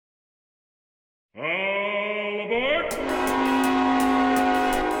All aboard!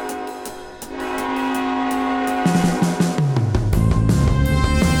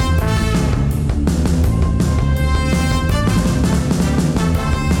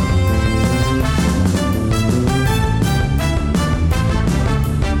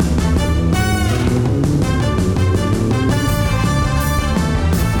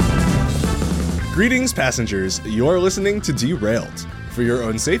 Greetings, passengers. You're listening to Derailed. For your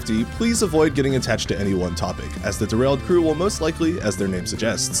own safety, please avoid getting attached to any one topic, as the Derailed crew will most likely, as their name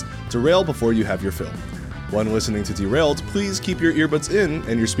suggests, derail before you have your fill. When listening to Derailed, please keep your earbuds in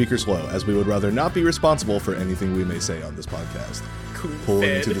and your speakers low, as we would rather not be responsible for anything we may say on this podcast. Pulling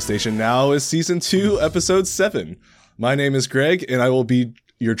into the station now is Season 2, Episode 7. My name is Greg, and I will be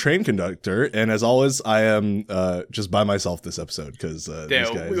your train conductor, and as always, I am just by myself this episode because these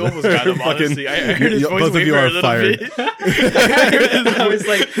guys. We almost got him. Honestly, I heard his voice both of you are fired. I was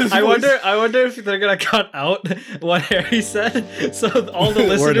like, I wonder if they're gonna cut out what Harry said, so all the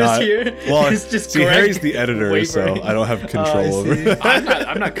listeners here. Well, is just see, Greg Harry's the editor, so I don't have control over it.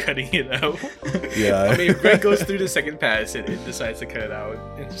 I'm not cutting it out. Yeah, I mean, if Greg goes through the second pass and it decides to cut it out,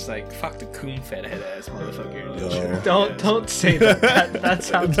 it's just like fuck the coon fat head ass motherfucker. Don't say that. That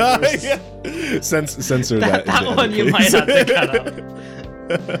sounds worse. Yeah. Censor that. That one you might have to cut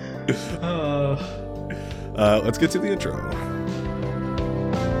out. Let's get to the intro.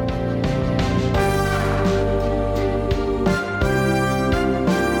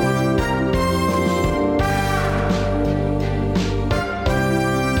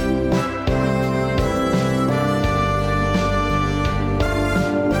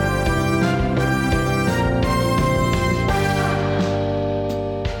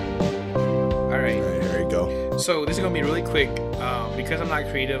 So this is gonna be really quick because I'm not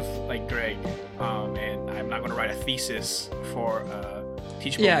creative like Greg, and I'm not gonna write a thesis for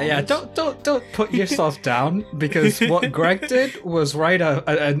teachable. Yeah. Don't put yourself down, because what Greg did was write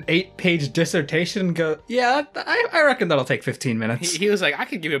an 8-page dissertation. And go, yeah, I reckon that'll take 15 minutes. He was like, I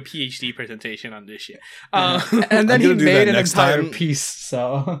could give a PhD presentation on this shit, and then he made an entire piece.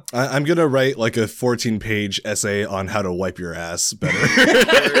 So I'm gonna write like a 14-page essay on how to wipe your ass better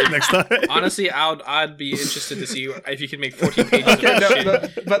next time. Honestly, I'd be interested to see if you can make 14 pages. Okay, of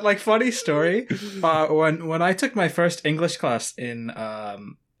shit. But like, funny story. When I took my first English class in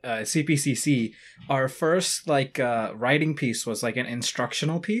CPCC, our first writing piece was like an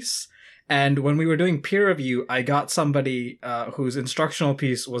instructional piece. And when we were doing peer review, I got somebody whose instructional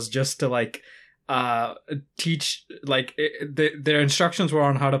piece was just to teach, their instructions were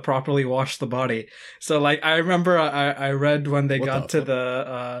on how to properly wash the body. So I remember I read when they got to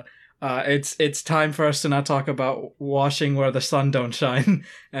the it's time for us to not talk about washing where the sun don't shine.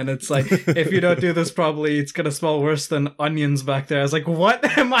 And it's like, if you don't do this properly, it's gonna smell worse than onions back there. I was like, what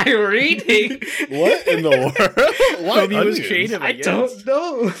am I reading? What in the world? What? He was creative, I don't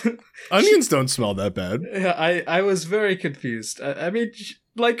know. Onions don't smell that bad. Yeah, I was very confused. I mean,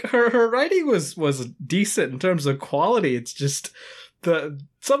 her writing was decent in terms of quality. It's just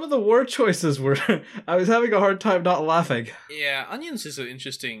some of the word choices were I was having a hard time not laughing. Yeah, onions is an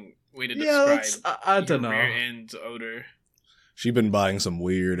interesting way to describe I don't know. Rear end odor. She's been buying some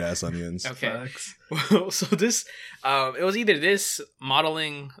weird ass onions. Okay. Well, so this it was either this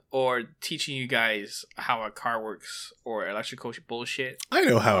modeling or teaching you guys how a car works or electrical bullshit. I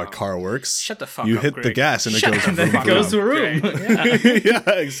know how a car works. Shut the fuck up. You hit Greg. the gas and it goes vroom. Yeah,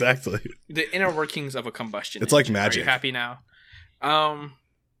 exactly. The inner workings of a combustion. It's like engine. magic. Are you happy now?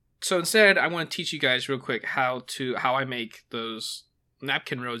 So instead, I want to teach you guys real quick how I make those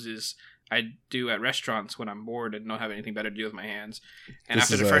napkin roses I do at restaurants when I'm bored and don't have anything better to do with my hands. And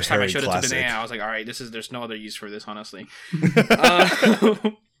after the first time I showed it to Danae, I was like, all right, there's no other use for this, honestly.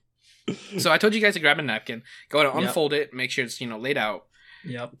 So I told you guys to grab a napkin, go to unfold it, make sure it's laid out.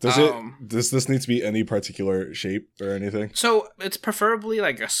 Yep. Does this need to be any particular shape or anything? So it's preferably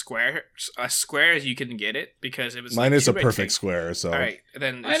like a square as you can get it, because it was mine is a perfect square. So all right,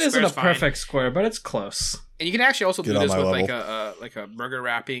 then mine isn't a perfect square, but it's close. And you can actually also do this with level. like a burger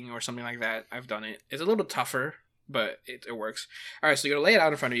wrapping or something like that. I've done it. It's a little tougher, but it works. All right, so you're gonna lay it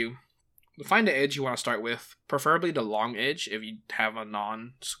out in front of you. Find the edge you want to start with, preferably the long edge if you have a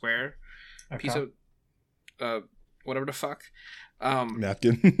non-square piece of whatever the fuck.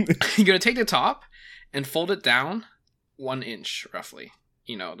 Napkin. You're gonna take the top and fold it down 1 inch roughly.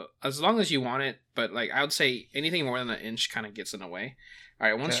 As long as you want it, but I would say anything more than an inch kind of gets in the way. All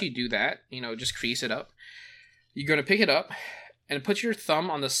right, once you do that, just crease it up. You're gonna pick it up and put your thumb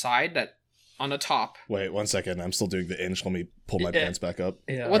on the side on the top. Wait 1 second. I'm still doing the inch. Let me pull my pants back up.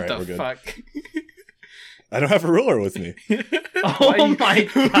 Yeah. What the fuck? I don't have a ruler with me. Oh my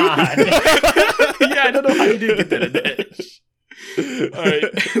god. you did get that at the edge. All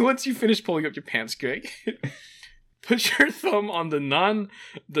right. Once you finish pulling up your pants, Greg, put your thumb on the non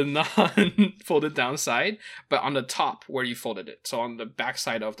folded down side, but on the top where you folded it. So on the back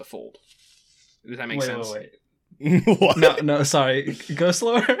side of the fold. Does that make sense? Wait. What? No, sorry. Go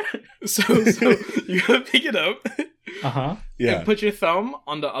slower. So you're gonna pick it up. Yeah. And put your thumb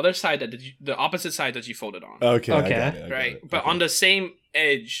on the other side the opposite side that you folded on. Okay. Okay. I got it. Right, but on the same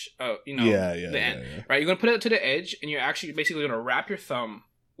edge, the end. Yeah. Right, you're gonna put it to the edge, and you're actually basically gonna wrap your thumb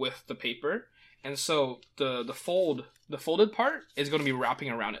with the paper, and so the folded part is gonna be wrapping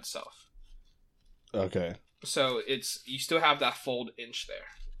around itself. Okay. So you still have that fold inch there.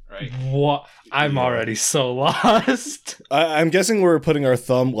 Right. What? I'm already so lost. I'm guessing we're putting our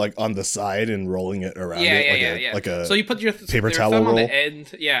thumb like on the side and rolling it around Yeah. like a so you put your paper your towel thumb roll? on the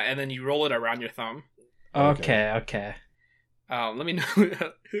end, and then you roll it around your thumb. Okay. Let me know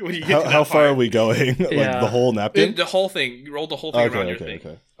when you get to how that far part. are we going? Like the whole napkin? The whole thing. You roll the whole thing around your thing.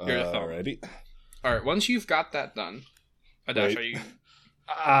 Okay. Your thumb. Alrighty. All right. Once you've got that done, Aadharsh, are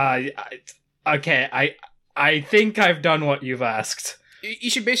you? Okay. I think I've done what you've asked. You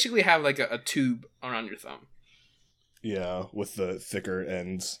should basically have like a tube around your thumb. Yeah, with the thicker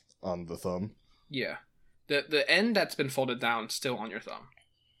ends on the thumb. Yeah. The end that's been folded down is still on your thumb.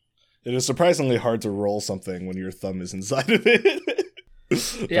 It is surprisingly hard to roll something when your thumb is inside of it.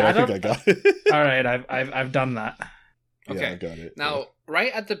 Yeah, I think I got it. All right, I've done that. Okay. Yeah, I got it. Now,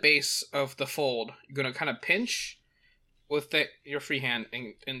 right at the base of the fold, you're gonna kind of pinch with your free hand,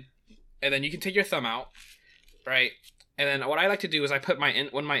 and then you can take your thumb out, right? And then what I like to do is I put one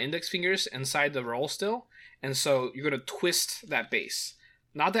of my index fingers inside the roll still, and so you're gonna twist that base,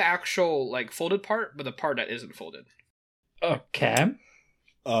 not the actual like folded part, but the part that isn't folded. Okay.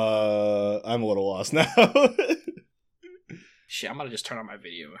 I'm a little lost now. Shit, I'm gonna just turn on my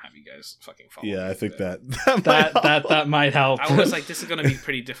video and have you guys fucking follow. Yeah, me I think with that might help. I was like, this is gonna be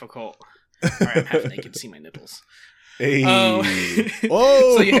pretty difficult. All right, I'm half naked. See my nipples. Hey. Oh,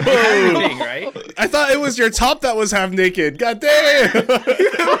 so you have your thing, right? I thought it was your top that was half naked. God damn!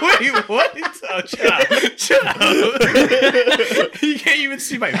 Wait, what? Oh, shut up. You can't even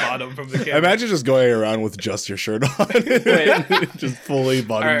see my bottom from the camera. Imagine just going around with just your shirt on. Just fully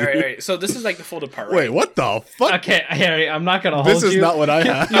bottom. All right. So this is like the folded part, right? Wait, what the fuck? Okay, Harry, I'm not gonna hold This you. is not what I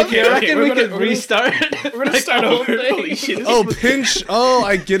have. Okay, I reckon we could we're restart. We're gonna start over. Holy shit! This is Pinch. Oh,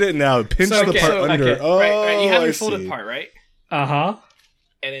 I get it now. Pinch the part under. okay. Oh, right. You have I your folded see. part, right? Uh-huh.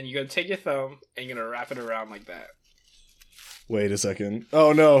 And then you're gonna take your thumb and you're gonna wrap it around like that. Wait a second.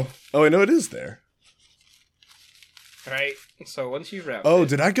 Oh no. Oh wait, no, it is there. Right. So once you wrap. Oh, it,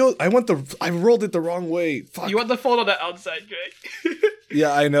 did I go? I rolled it the wrong way. Fuck. you want the fold on the outside, Greg?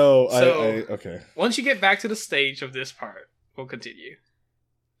 Yeah, I know. So- Okay. Once you get back to the stage of this part, we'll continue.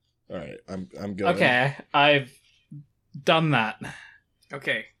 All right. I'm going. Okay, I've done that.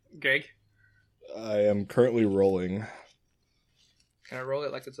 Okay, Greg. I am currently rolling. Can I roll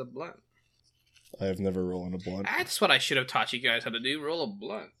it like it's a blunt? I have never rolled a blunt. That's what I should have taught you guys how to do. Roll a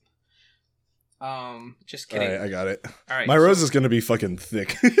blunt. Just kidding. All right, I got it. All right. My rose is gonna be fucking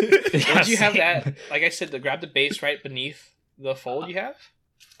thick. Once you have that, like I said, to grab the base right beneath the fold you have,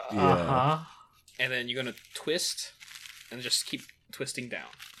 Yeah. Uh-huh. and then you're gonna twist, and just keep twisting down.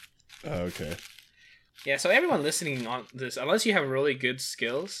 Okay. Yeah. So everyone listening on this, unless you have really good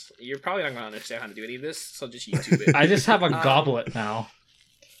skills, you're probably not gonna understand how to do any of this. So just YouTube it. I just have a goblet now.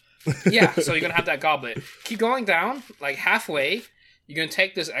 Yeah. So you're gonna have that goblet. Keep going down, like halfway. You're gonna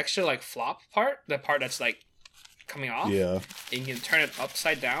take this extra like flop part, the part that's like coming off. Yeah. And you can turn it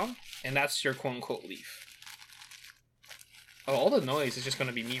upside down, and that's your quote unquote leaf. Oh, all the noise is just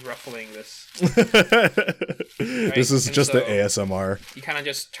gonna be me ruffling this. This is And just the so- ASMR. You kind of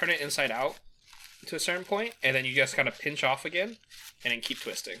just turn it inside out to a certain point, and then you just kind of pinch off again, and then keep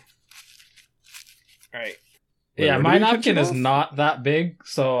twisting. All right. Wait, Yeah, where my do we pinch napkin it is off? not that big,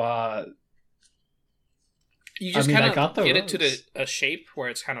 so You just I kind got of the get it to rose. a shape where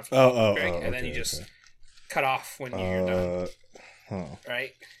it's kind of Oh, Greg, and then okay, you just okay. cut off when you're done. Huh.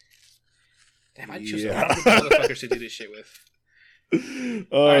 Right? Damn, I choose Yeah. a lot of motherfuckers to do this shit with.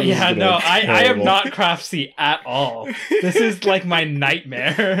 Oh, this is yeah, gonna no, be I am terrible. not craftsy at all. This is like my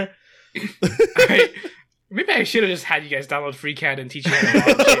nightmare. All right. Maybe I should have just had you guys download FreeCAD and teach you how to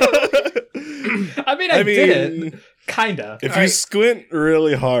model shit. I mean, I did it. Kinda. If you Alright. squint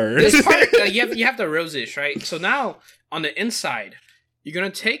really hard. This part, you have the rosish, right? So now, on the inside, you're going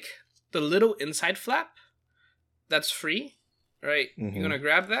to take the little inside flap that's free, right? Mhm. You're going to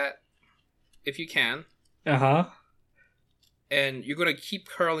grab that, if you can, Uh-huh. and you're going to keep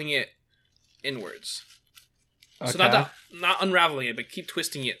curling it inwards. So Okay. not unraveling it, but keep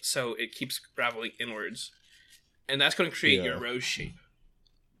twisting it so it keeps raveling inwards. and that's going to create your rose shape.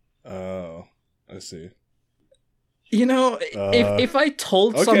 Oh, I see. You know, if I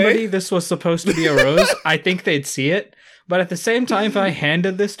told somebody this was supposed to be a rose, I think they'd see it. But at the same time, if I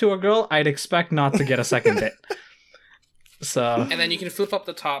handed this to a girl, I'd expect not to get a second date. So. And then you can flip up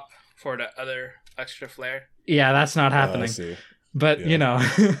the top for the other extra flare. Yeah, that's not happening. I see. But you know.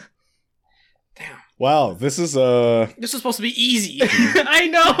 Damn. Wow, this is This is supposed to be easy. I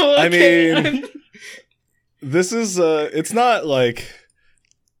know. Okay. I mean, this is it's not like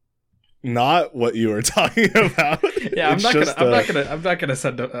not what you were talking about. Yeah, I'm not gonna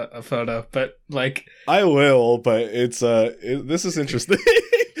send a photo, but like I will, but it's this is interesting.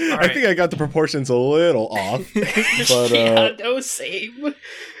 I think I got the proportions a little off, but yeah, no, same.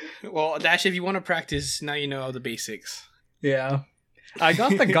 Well, Dash, if you want to practice, now you know the basics. Yeah, I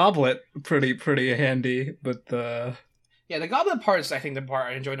got the goblet pretty handy, but the goblet part is I think the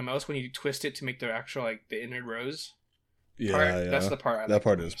part I enjoy the most when you twist it to make the actual like the inner rose. Yeah, that's the part. That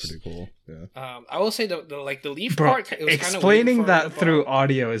part is pretty cool. Yeah. I will say the leaf part. It was explaining that through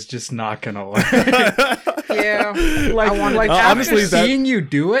audio is just not gonna work. Yeah, honestly, seeing you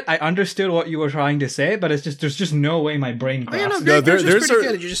do it, I understood what you were trying to say, but it's just there's just no way my brain. There's pretty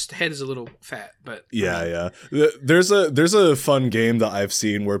good. Your just head is a little fat, but yeah. There's a fun game that I've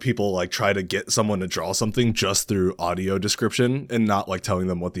seen where people like try to get someone to draw something just through audio description and not like telling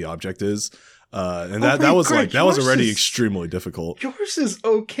them what the object is. And that was already extremely difficult. Yours is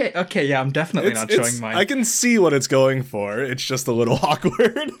okay. Okay, yeah, I'm definitely not showing mine. I can see what it's going for. It's just a little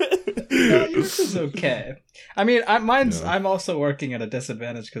awkward. No, yours is okay. I mean, I'm also working at a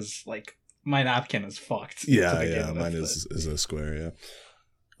disadvantage because like my napkin is fucked. Yeah, mine is a square.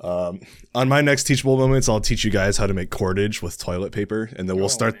 Yeah. On my next teachable moments, I'll teach you guys how to make cordage with toilet paper, and then we'll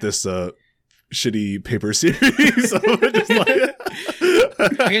start this shitty paper series.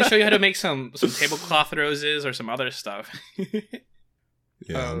 I can show you how to make some tablecloth roses or some other stuff.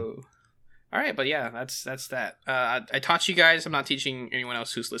 Yeah. Oh. All right, but yeah, that's that. I taught you guys. I'm not teaching anyone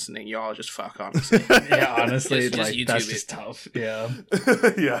else who's listening. Y'all just fuck, honestly. Yeah, honestly, just like that's just tough. Yeah.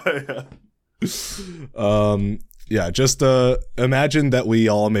 Yeah, just imagine that we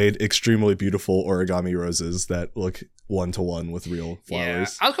all made extremely beautiful origami roses that look one-to-one with real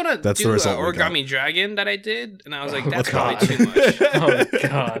flowers. Yeah. I was gonna do an origami dragon that I did, and I was like, that's probably too much. Oh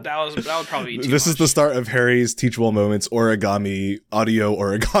god, that would probably be too This much. is the start of Harry's teachable moments origami audio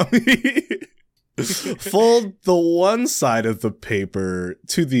origami. Fold the one side of the paper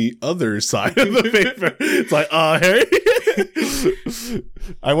to the other side of the paper. It's like, Harry,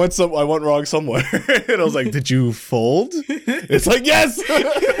 I went wrong somewhere, and I was like, "Did you fold?" It's like, yes.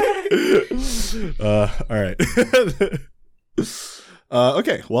 All right.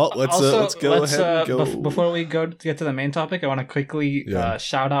 Okay. Well, let's go ahead. And go. Before we get to the main topic, I want to quickly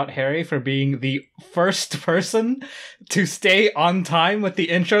shout out Harry for being the first person to stay on time with the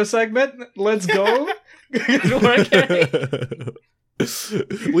intro segment. Let's go. Good work, Harry.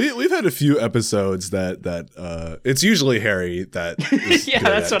 We've had a few episodes that it's usually Harry that is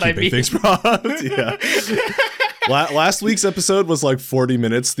that's what I mean. Things prompt. Yeah. Last week's episode was like 40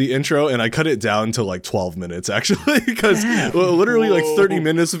 minutes, the intro, and I cut it down to like 12 minutes actually, because literally like 30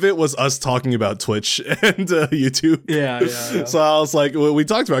 minutes of it was us talking about Twitch and YouTube. Yeah. So I was like, we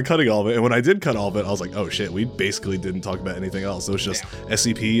talked about cutting all of it, and when I did cut all of it, I was like, oh shit, we basically didn't talk about anything else. It was just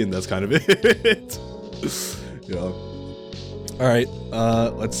SCP, and that's kind of it. Yeah. All right,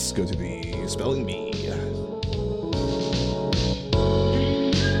 let's go to the spelling bee.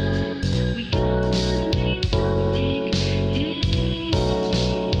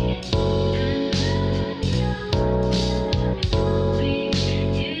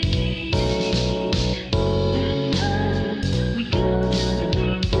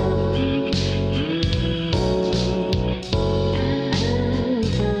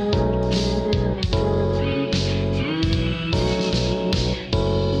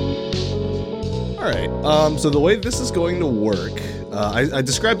 So the way this is going to work, I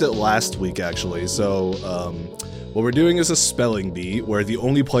described it last week actually. So what we're doing is a spelling bee where the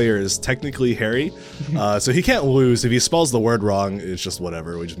only player is technically Harry. So he can't lose. If he spells the word wrong, it's just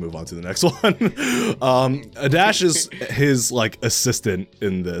whatever. We just move on to the next one. Adash is his like assistant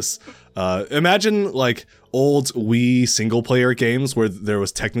in this. Imagine like old Wii single player games where there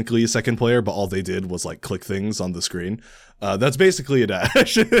was technically a second player, but all they did was like click things on the screen. That's basically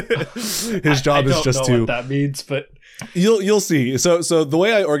Adash. His job is just to. I don't know what that means, but you'll see. So the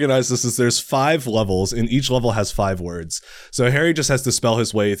way I organize this is there's 5 levels, and each level has 5 words. So Harry just has to spell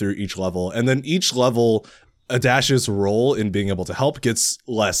his way through each level, and then each level Aadharsh's role in being able to help gets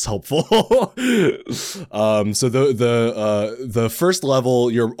less helpful. So the first level,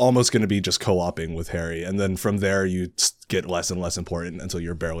 you're almost going to be just co-oping with Harry, and then from there you get less and less important until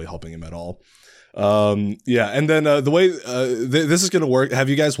you're barely helping him at all. And then the way this is going to work. Have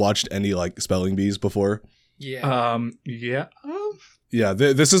you guys watched any like spelling bees before? Yeah. Yeah,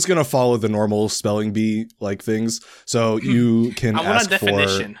 this is going to follow the normal spelling bee like things. So you can ask for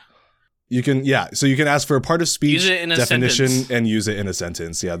definition. You can ask for a part of speech, definition, and use it in a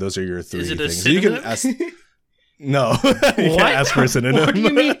sentence. Yeah, those are your three things. So you can ask. No, you can't ask for a synonym. What do you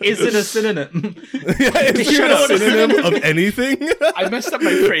mean? Is it a synonym? Yeah, is it a synonym of anything? I messed up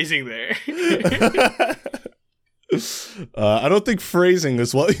my phrasing there. I don't think phrasing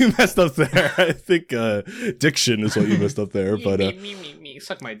is what you messed up there. I think diction is what you messed up there. But me,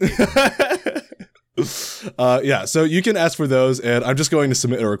 suck my dick. So you can ask for those, and I'm just going to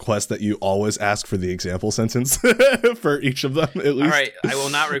submit a request that you always ask for the example sentence for each of them at least. All right, I will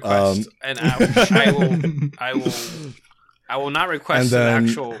not request, and I will not request an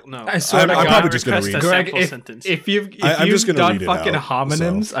actual. No, I swear to God, I'm probably just going to read Greg, it. Sentence. If you've just done read fucking out,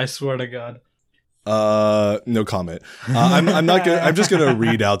 homonyms, so. I swear to God. No comment. I'm not gonna. I'm just gonna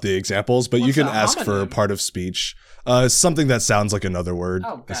read out the examples, but you can ask homonym? for part of speech, something that sounds like another word,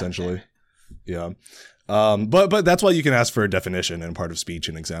 essentially. Yeah. But that's why you can ask for a definition and part of speech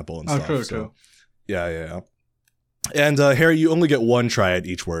and example and stuff. True. Yeah. And Harry, you only get one try at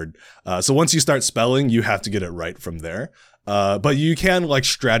each word. So once you start spelling, you have to get it right from there. But you can like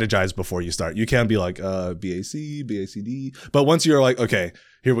strategize before you start. You can be like BAC, BACD. But once you're like, okay,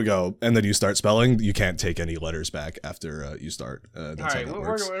 here we go, and then you start spelling, you can't take any letters back after you start. That's how that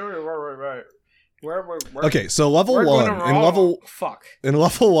works. Okay, so level one. In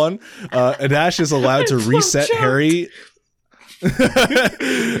level one, Aadharsh is allowed to reset Harry.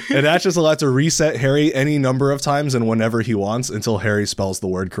 Aadharsh is allowed to reset Harry any number of times and whenever he wants until Harry spells the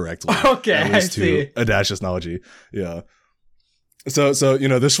word correctly. Okay, I see. Aadharsh's knowledge. Yeah. So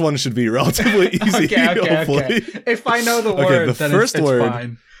this one should be relatively easy. Hopefully. Okay. If I know the word, then it's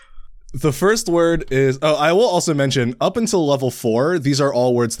fine. The first word is, I will also mention, up until level 4, these are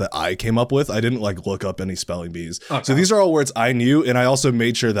all words that I came up with. I didn't like look up any spelling bees. Okay. So these are all words I knew, and I also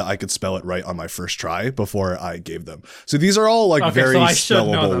made sure that I could spell it right on my first try before I gave them. So these are all like very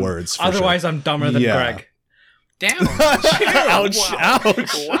spellable words. Otherwise, I'm dumber than Greg. Damn. Ouch. Wow.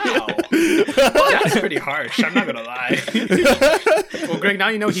 That's pretty harsh. I'm not going to lie. Well, Greg, now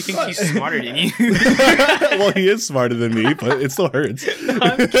you know he thinks he's smarter than you. Well, he is smarter than me, but it still hurts. No,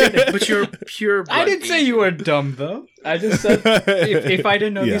 I'm kidding. But you're pure blood. I didn't say you were dumb, though. I just said if I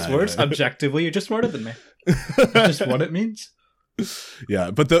didn't know these words, objectively, you're just smarter than me. That's just what it means. Yeah,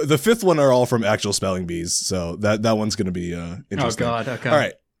 but the fifth one are all from actual spelling bees, so that one's going to be interesting. Oh, God. Okay. All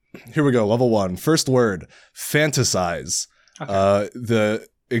right. Here we go. Level 1. First word, fantasize. Okay. The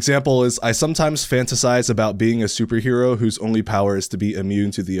example is, I sometimes fantasize about being a superhero whose only power is to be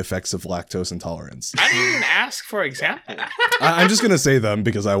immune to the effects of lactose intolerance. I didn't even ask for example. I'm just going to say them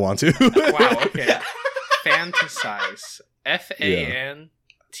because I want to. Wow, okay. Fantasize. Fantasize.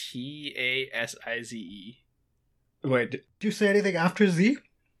 Wait, did you say anything after Z?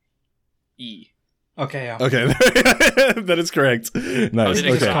 E. Okay, yeah. Okay, that is correct. Nice. It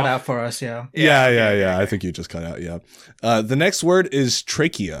just cut out for us, yeah. Yeah. I think you just cut out, yeah. The next word is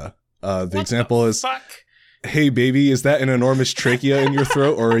trachea. The example is, hey, baby, is that an enormous trachea in your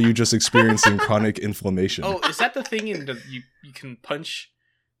throat, or are you just experiencing chronic inflammation? Oh, is that the thing you can punch?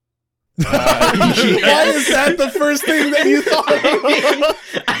 Why is that the first thing that you thought of?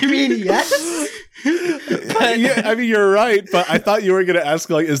 I mean, yes. Yeah, I mean, you're right, but I thought you were going to ask,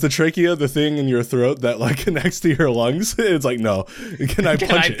 like, is the trachea the thing in your throat that, like, connects to your lungs? It's like, no. Can I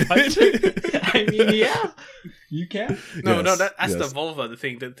punch it? I mean, yeah. You can. No, that's the vulva, the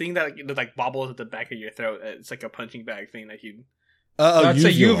thing that like bobbles at the back of your throat. It's like a punching bag thing that you... that's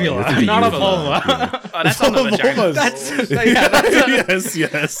a uvula, not a vulva. Yeah. Oh, that's on the vagina.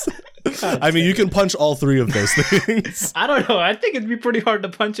 Yes. I mean, you can punch all three of those things. I don't know. I think it'd be pretty hard to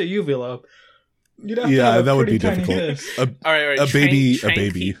punch a uvula. That would be difficult. All right. A baby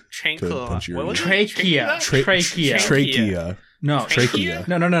could punch your trachea. Trachea. No. Trachea.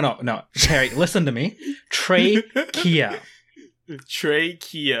 No. Harry, listen to me. Trachea.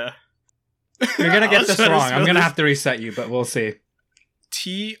 Trachea. You're gonna get this wrong. I'm gonna have to reset you, but we'll see.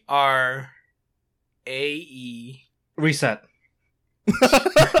 TRAE. Reset.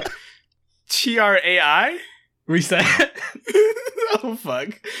 TRAI? Reset. Oh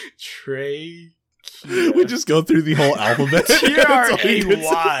fuck. Trachea. We just go through the whole alphabet.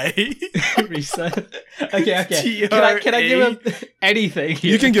 T-R-A-Y. Reset. Okay. Can I give him anything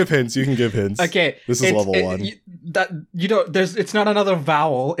here? You can give hints. Okay. This is level 1. It's not another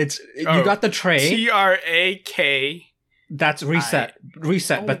vowel. You got the tray. T-R-A-K. That's reset.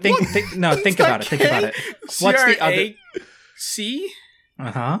 But think about it. What's the other? C?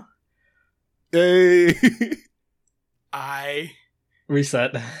 Uh-huh. Hey. I.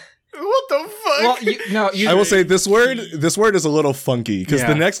 Reset. What the fuck? Well, I will say this word is a little funky because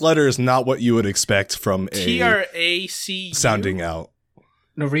the next letter is not what you would expect from a T-R-A-C sounding out.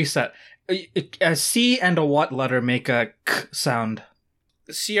 No, reset. A C and a what letter make a k sound?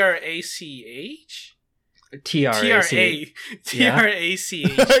 C-R-A-C-H? T-R-A-C-H.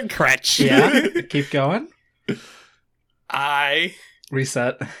 T-R-A-C-H. Crutch. Yeah, keep going. I.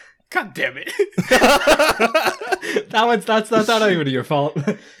 Reset. God damn it. That's not even your fault.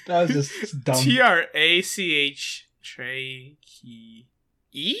 That was just dumb. T-R-A-C-H. Trachea.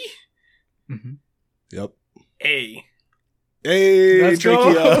 E? Mm-hmm. Yep. A. Hey, Let's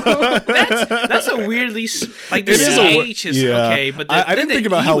trachea. That's a weirdly like the CH is okay, but I didn't think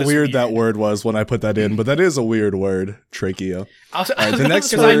about how weird that word was when I put that in, but that is a weird word, trachea. The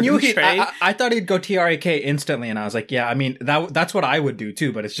next word, I knew I thought he'd go TRAK instantly, and I was like, yeah, I mean that's what I would do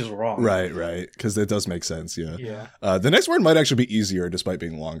too, but it's just wrong. Right, because it does make sense. Yeah. The next word might actually be easier, despite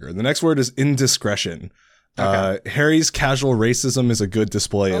being longer. The next word is indiscretion. Okay. Harry's casual racism is a good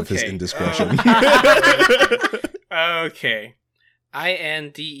display of his indiscretion. Okay.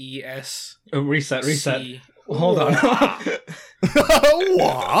 I-N-D-E-S. Reset. C. Hold on.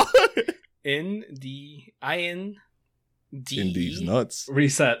 N-D-I-N-D. In these nuts.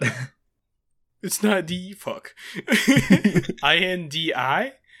 Reset. It's not D. Fuck.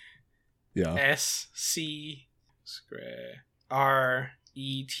 I-N-D-I. Yeah. S-C.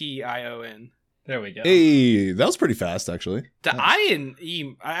 R-E-T-I-O-N. There we go. Hey, that was pretty fast, actually. The I and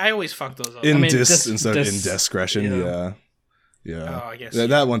E, I always fuck those up. Instead of indiscretion, yeah. Oh, I guess.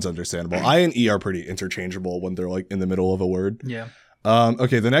 That one's understandable. I and E are pretty interchangeable when they're like in the middle of a word. Yeah.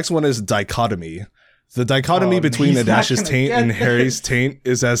 Okay, the next one is dichotomy. The dichotomy between Adash's taint and Harry's taint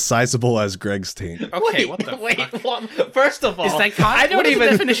is as sizable as Greg's taint. Okay, what the fuck? First of all, I don't even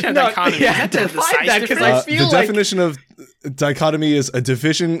definition of dichotomy. Yeah, is that the size that because difference? I feel the definition of dichotomy is a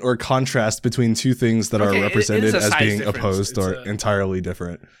division or contrast between two things that are represented as being difference. opposed or entirely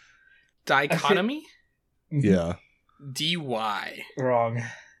different. Dichotomy? Yeah. D-Y. Wrong.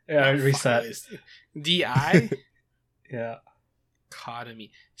 Yeah, reset. D-I? Yeah.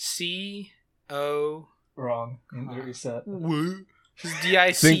 Dichotomy. C-O... Wrong. Reset. Woo.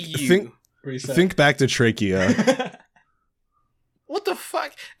 D-I-C-U. Reset. Think back to trachea. What the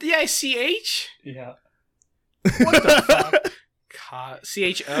fuck? D-I-C-H? Yeah. What the fuck?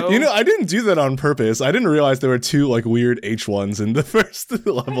 C-H-O? You know, I didn't do that on purpose. I didn't realize there were two like weird H1s in the first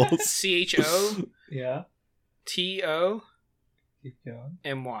levels. C-H-O? Yeah. T-O? Keep going.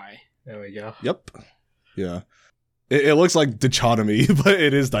 M-Y. There we go. Yep. Yeah. It looks like dichotomy, but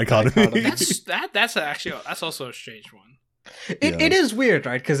it is dichotomy. That's also a strange one. It is weird,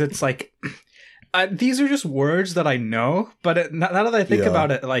 right? Because it's like these are just words that I know, but now that I think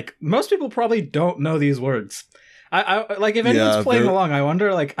about it, like most people probably don't know these words. I like if anyone's playing along, I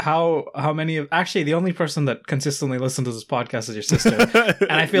wonder like how many of actually the only person that consistently listens to this podcast is your sister,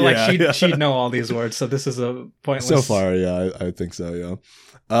 and I feel like she'd know all these words. So this is a pointless. So far, yeah, I think so. Yeah.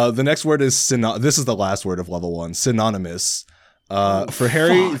 The next word is this is the last word of level 1. Synonymous. For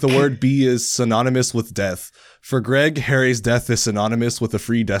Harry, the word B is synonymous with death. For Greg, Harry's death is synonymous with a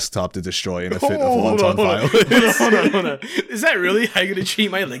free desktop to destroy in a fit of wanton violence. Hold on. Is that really how you're gonna treat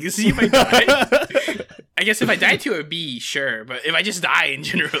my legacy if I die? I guess if I die to a B, sure, but if I just die in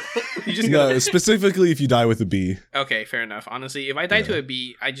general, you just no, specifically if you die with a B. Okay, fair enough. Honestly, if I die to a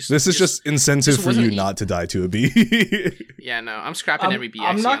B, this is just incentive for you not to die to a B. Yeah, no, I'm scrapping every B.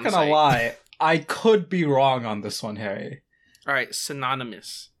 I'm not gonna lie, I could be wrong on this one, Harry. All right,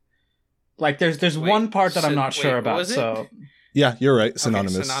 synonymous. Like there's one part that I'm not sure about. So yeah, you're right.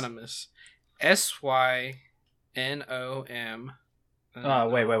 Synonymous. Okay, synonymous. S-Y-N-O-M.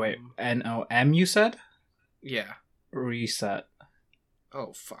 Wait. N-O-M you said? Yeah. Reset.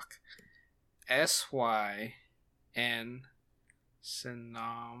 Oh fuck. S-Y-N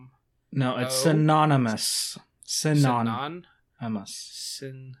No, it's synonymous.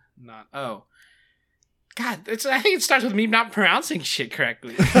 Oh. God, I think it starts with me not pronouncing shit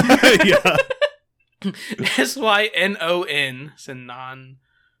correctly. Yeah. S-Y-N-O-N. Synonymous.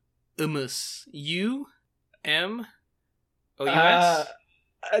 U-M-O-U-S?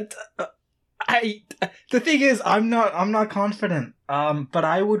 The thing is, I'm not confident. But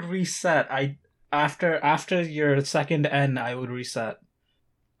I would reset. After your second N, I would reset.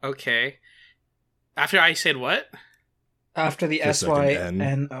 Okay. After I said what? After the The second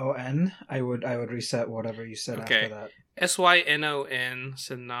N. SYNON, I would reset whatever you said Okay. after that. SYNON,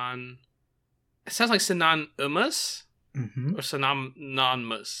 synon. It sounds like synonymous Mm-hmm. or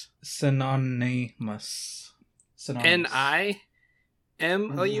synonymous. Synonymous. Synonymous.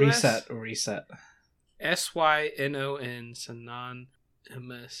 NIMOUS? Reset. SYNON,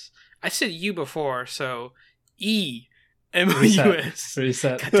 synonymous. I said U before, so EMOUS.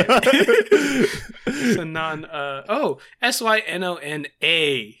 Reset. Synon,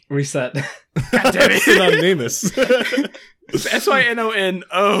 SYNONA. Reset. God damn it. Synonymous.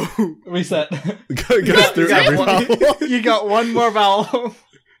 SYNONO. Reset. Get us through every vowel. You got one more vowel.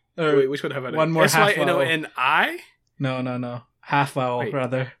 Or Wait, which one have I done? one more half vowel. SYNONI? No. Half vowel, Wait.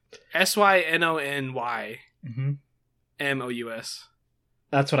 rather. SYNONY. Mm-hmm. MOUS.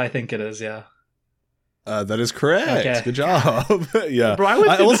 That's what I think it is, yeah. That is correct. Okay. Good job. Yeah. Bro,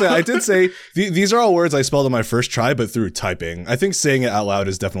 I will say, I did say, these are all words I spelled on my first try, but through typing. I think saying it out loud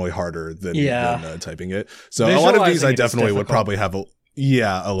is definitely harder than typing it. So a lot of these I Visualizing it is definitely would difficult. probably have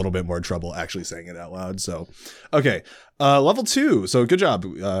a little bit more trouble actually saying it out loud. So, okay. Level 2. So good job.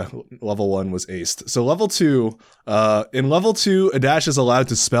 Level 1 was aced. So level 2, in level 2, Aadharsh is allowed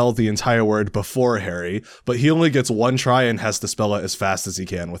to spell the entire word before Harry, but he only gets one try and has to spell it as fast as he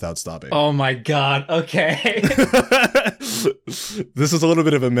can without stopping. Oh my god, okay. This is a little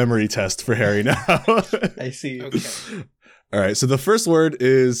bit of a memory test for Harry now. I see. Okay. All right. So the first word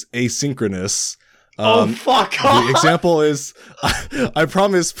is asynchronous. Fuck off! The example is, I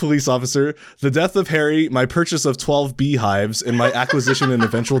promise, police officer, the death of Harry, my purchase of 12 beehives, and my acquisition and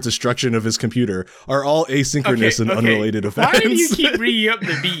eventual destruction of his computer are all asynchronous and unrelated events. Why do you keep bringing up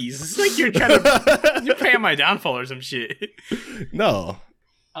the bees? It's like you're you're playing my downfall or some shit. No.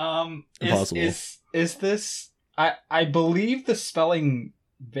 Impossible. Is this? I believe the spelling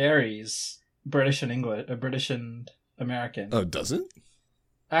varies. British and English, British and American. Oh, does it?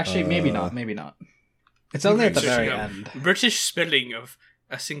 Actually, maybe not. It's only at the very Searching up end. British spelling of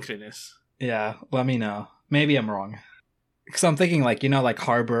asynchronous. Yeah, let me know. Maybe I'm wrong. Because I'm thinking like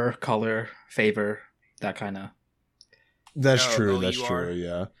harbor, color, favor, that kind of. That's Oh, true. oh, That's you true. are.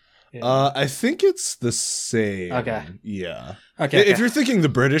 Yeah. Yeah. I think it's the same. Okay. Yeah. Okay. If you're thinking the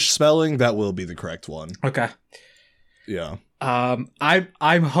British spelling, that will be the correct one. Okay. Yeah. I'm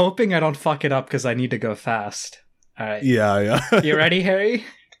hoping I don't fuck it up because I need to go fast. All right. Yeah. You ready, Harry?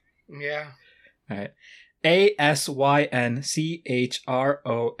 Yeah. All right.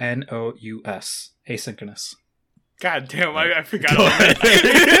 ASYNCHRONOUS. Asynchronous. God damn, I forgot Go all ahead.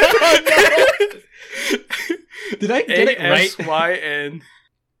 that. Did I get it right? ASYN.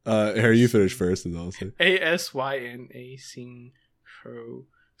 Harry, you finish first, and I'll say. ASYN. CRO.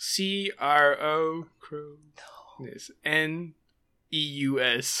 Crow. Yes. NEUS.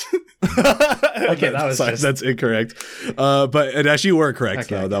 Okay, that was Sorry, just- that's incorrect. But and actually, you were correct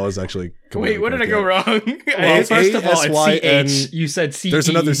Okay, though. That was actually. Wait, completely what did I correct, go yeah. wrong? Well, first of all, ASYN. it's CH. You said CE. There's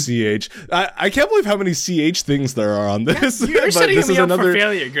another CH. I can't believe how many CH things there are on this. You're but setting this me is up for another.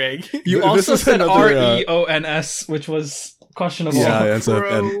 failure, Greg. You This also is said another, REONS, which was questionable. Yeah, it's a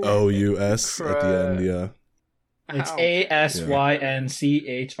Crow. NOUS at the end. Yeah. It's Ow.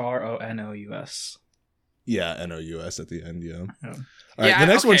 ASYNCHRONOUS. Yeah, NOUS at the end. Yeah. Yeah. All right. The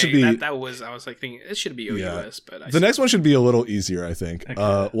next one should be. That was. I was like thinking it should be OUS, but The next one should be a little easier, I think. Okay.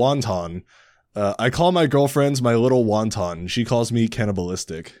 Wonton. I call my girlfriends my little wonton. She calls me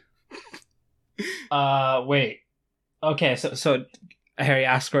cannibalistic. Wait. Okay, so Harry,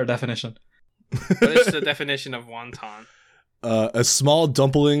 ask for a definition. What is the definition of wonton? A small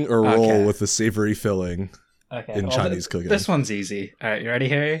dumpling or roll Okay. with a savory filling Okay. in Chinese cooking. This one's easy. All right, you ready,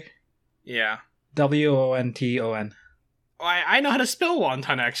 Harry? Yeah. WONTON. Oh, I know how to spell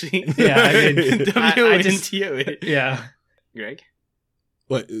wonton actually. Yeah, I mean, WONTON. Yeah. Greg.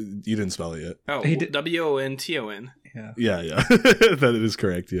 What? You didn't spell it yet. Oh, He did- WONTON. Yeah. That is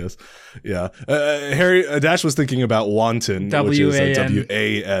correct, yes. Yeah. Harry, Dash was thinking about wanton, which is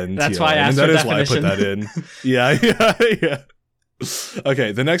W-A-N. WAN. That's why I asked and that for is why I put that in. Yeah.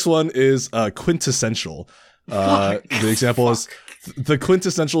 Okay, the next one is quintessential. The example is the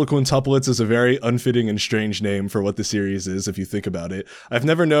quintessential quintuplets is a very unfitting and strange name for what the series is, if you think about it. I've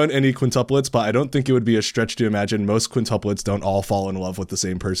never known any quintuplets, but I don't think it would be a stretch to imagine most quintuplets don't all fall in love with the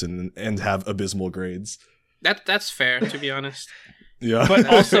same person and have abysmal grades. That's fair, to be honest. Yeah. But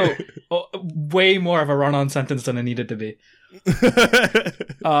also way more of a run-on sentence than it needed to be.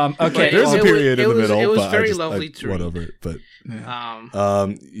 Okay. There's a period in the middle. It was but very I just, lovely I to went read. over it, but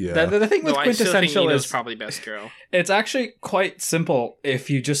The thing with Though I still think quintessential Nino's is probably best girl. it's actually quite simple if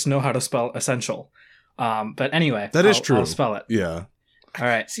you just know how to spell essential. But anyway, That is true. I'll spell it. Yeah. All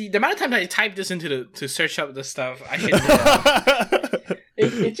right. See, the amount of time that I typed this to search up the stuff, I should know.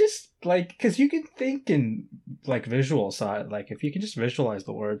 It just like because you can think in like visual side, like if you can just visualize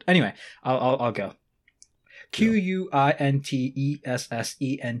the word. Anyway, I'll go.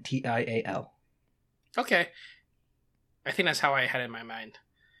 Quintessential. Okay. I think that's how I had it in my mind.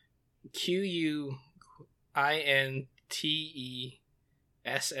 Quintess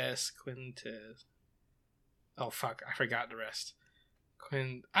Quintes. Oh fuck! I forgot the rest.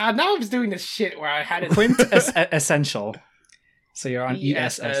 Now I'm doing this shit where I had it. Essential. So you're on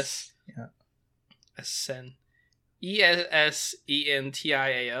ESS. Yeah. Ascend.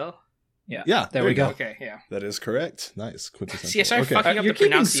 ESSENTIAL. Yeah. There we go. Okay. Yeah. That is correct. Nice. Quintessential. See, I started Okay. fucking up You're the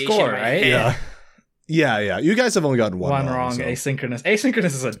keeping pronunciation. score, in my right? head. Yeah. You guys have only gotten one wrong. so. Asynchronous. Asynchronous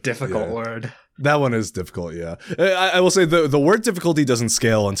is a difficult Yeah. word. That one is difficult, yeah. I will say the word difficulty doesn't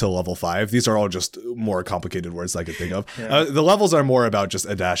scale until level 5. These are all just more complicated words I could think of. Yeah. The levels are more about just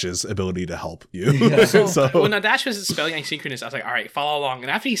Aadharsh's ability to help you. Yeah. So when Aadharsh was spelling asynchronous, I was like, all right, follow along.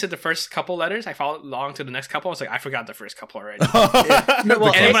 And after he said the first couple letters, I followed along to the next couple. I was like, I forgot the first couple already. No, And then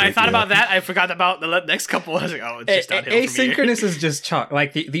when I thought about that, I forgot about the next couple. I was like, oh, it's just downhill from here. Asynchronous is just chalk.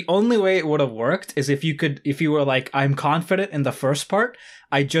 Like the only way it would have worked is if you were like, I'm confident in the first part.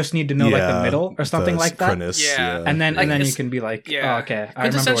 I just need to know like the middle or something like that. Yeah. And then Like, you can be like, yeah. oh, okay.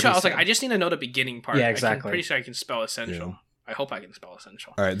 Quintessential, I was like, I just need to know the beginning part. Yeah, I'm exactly. pretty sure I can spell essential. Yeah. I hope I can spell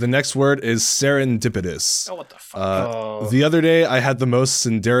essential. All right, the next word is serendipitous. Oh, what the fuck? The other day, I had the most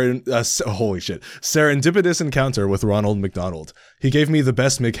serendipitous encounter with Ronald McDonald. He gave me the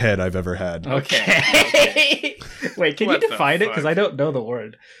best McHead I've ever had. Okay. Wait, can What you the define it? fuck? Because I don't know the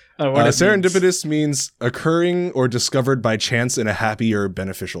word. What it Serendipitous means occurring or discovered by chance in a happy or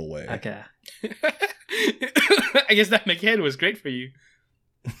beneficial way. means. Okay. I guess that McHead was great for you.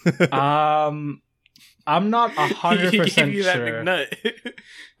 I'm not He 100% gave you that sure. McNut.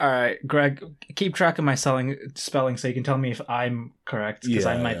 All right, Greg, keep track of my spelling so you can tell me if I'm correct because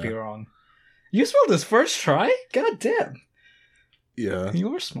I might be wrong. You spelled this first try? God damn. Yeah.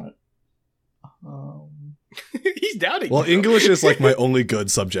 You're smart. He's doubting. Well, you. English is like my only good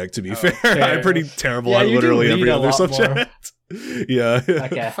subject, to be fair. fair I'm pretty enough. terrible Yeah, at you do literally read every a other lot more. subject. Yeah.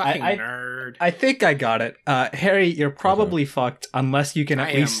 Okay, Fucking I nerd. I think I got it. Harry, you're probably fucked unless you can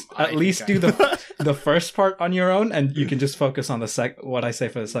I at least think do I am. the first part on your own, and you can just focus on the what I say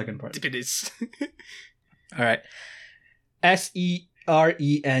for the second part. It is. All right.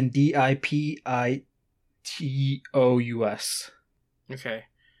 Serendipitous. Okay.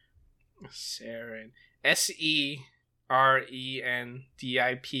 Seren.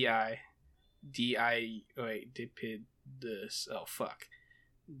 SERENDIPI. Wait, dipidus. Oh, fuck.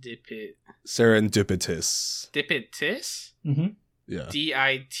 Serendipitous. Dipitis? Mm-hmm. Yeah.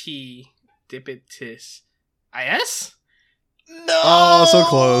 DIT. Dipitis. IS? No. Oh, so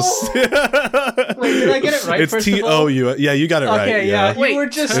close. Wait, did I get it right? It's first of all? TOU. Yeah, you got it right. Okay, yeah. Wait, You were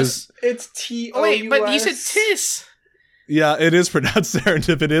just. It's- It's TOUS. Oh, wait, but you said tis. Yeah, it is pronounced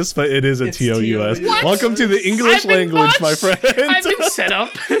serendipitous, but it is a It's TOUS. TOUS. Welcome to the English I've been language, my watched. friend. I've been set up.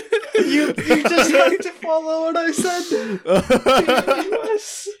 You just had to follow what I said.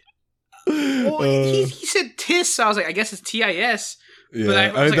 TOUS. Well, he said tis, so I was like, I guess it's TIS. yeah, But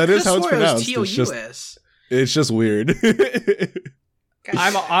I was like, that is how it's I could've pronounced. swore it was It's TOUS. just weird.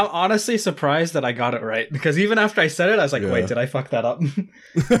 I'm honestly surprised that I got it right because even after I said it, I was like, Yeah. "Wait, did I fuck that up?"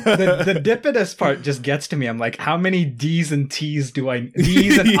 the dipitous part just gets to me. I'm like, "How many D's and T's do I?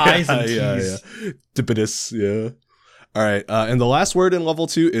 D's and I's and T's?" Yeah. Dipitous, yeah. All right, and the last word in level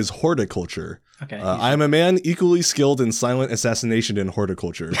 2 is horticulture. Okay. I am a man equally skilled in silent assassination and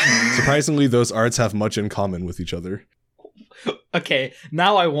horticulture. Surprisingly, those arts have much in common with each other. Okay.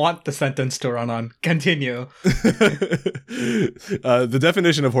 Now I want the sentence to run on. Continue. The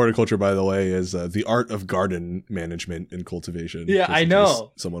definition of horticulture, by the way, is the art of garden management and cultivation. Yeah, just I in know. case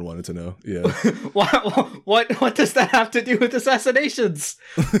someone wanted to know. Yeah. What does that have to do with assassinations?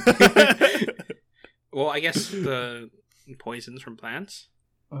 Well, I guess the poisons from plants.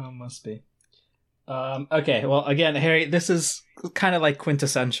 Oh, must be. Okay. Well, again, Harry, this is kind of like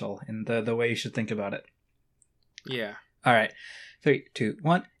quintessential in the way you should think about it. Yeah. All right. 3, 2,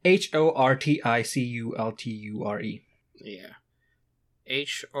 1. HORTICULTURE. Yeah.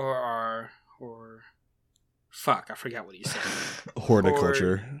 HOR or fuck, I forgot what he said.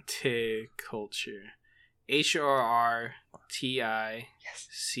 Horticulture. Horticulture. HORTICULTURE.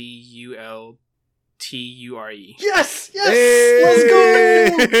 Yes. Yes. Hey! Let's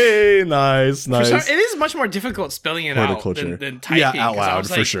go. Hey, nice. It is much more difficult spelling it out Horticulture. than typing. Yeah, out 'cause I loud, was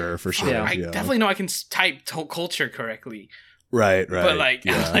for like, sure. I yeah. definitely know I can type culture correctly. Right. But like,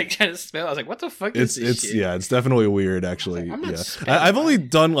 I yeah. was like trying to spell. I was like, "What the fuck is this shit?" Yeah, it's definitely weird actually. I'm not Yeah, spelling I've only right.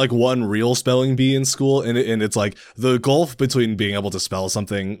 done like one real spelling bee in school, and it's like the gulf between being able to spell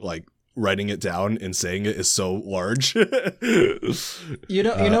something, like writing it down and saying it, is so large.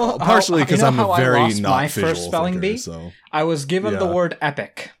 Partially because I'm a very lost not my visual first spelling thinker, bee. so I was given the Yeah. word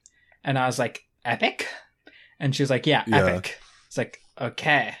epic, and I was like, "Epic," and she's like, "Yeah, Yeah. epic." It's like,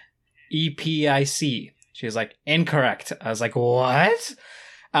 "Okay, EPIC." She was like, "Incorrect." I was like, "What?"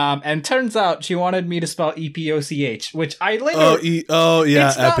 And turns out she wanted me to spell EPOCH, which I literally. yeah,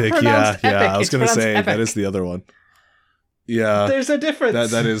 It's not epic. pronounced Yeah. epic, I was it's gonna pronounced say that epic. is the other one. Yeah, There's a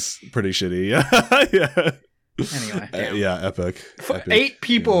difference. that is pretty shitty. Yeah, yeah. Anyway. Yeah, epic. Epic. 8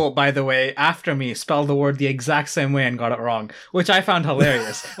 people, by the way, after me spelled the word the exact same way and got it wrong, which I found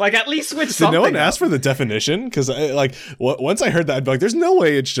hilarious. Like, at least switch Did something. no one up. ask for the definition? Because once I heard that, I'd be like, "There's no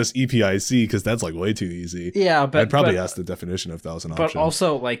way it's just EPIC," because that's like way too easy. Yeah, but I'd probably but, ask the definition if that was an But option.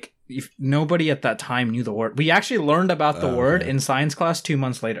 also, like, if nobody at that time knew the word. We actually learned about the word Okay. in science class 2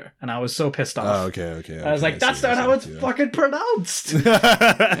 months later, and I was so pissed off. Oh, okay. I was like, "That's not how it's fucking pronounced."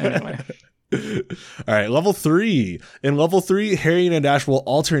 Anyway. All right, level 3. In level 3, Harry and Ash will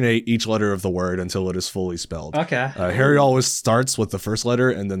alternate each letter of the word until it is fully spelled. Okay. Harry always starts with the first letter,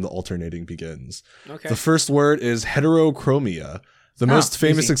 and then the alternating begins. Okay. The first word is heterochromia. The most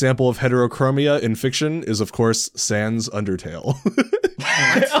famous easy. example of heterochromia in fiction is, of course, Sans Undertale.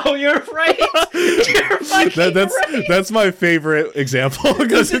 Oh, you're right. You're fucking right. That's my favorite example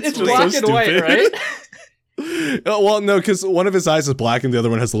because It's it's just black so and white, stupid. right? Well, no, because one of his eyes is black and the other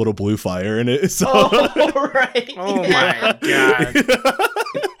one has a little blue fire in it. So. Oh, right. Oh Yeah. my god.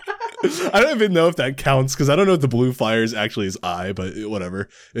 I don't even know if that counts because I don't know if the blue fire is actually his eye, but whatever,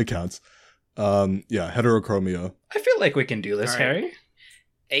 it counts. Yeah, heterochromia. I feel like we can do this, All right. Harry.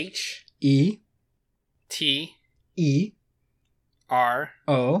 H E T E R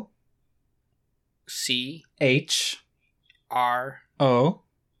O C H R O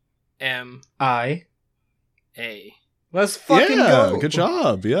M I. A. Let's fucking go. Good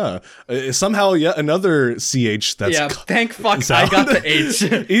job. Yeah, somehow yet another ch that's Yeah, thank fuck I sound. got the H.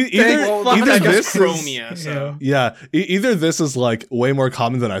 either fuck either I got this is, Chromia, so. yeah, either this is like way more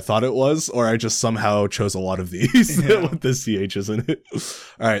common than I thought it was, or I just somehow chose a lot of these Yeah. with the ch's in it.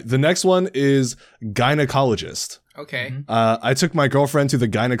 All right, the next one is gynecologist. Okay. I took my girlfriend to the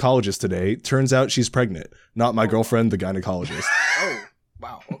gynecologist today. Turns out she's pregnant. Not my girlfriend, the gynecologist. Oh,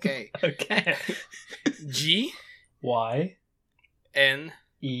 wow. Okay. Okay. G Y N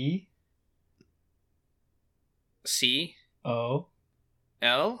E C O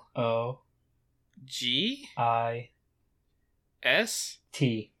L O G I S.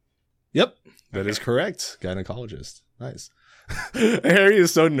 T. Yep, that is correct. Gynecologist. Nice. Harry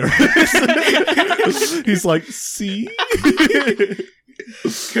is so nervous. He's like, see?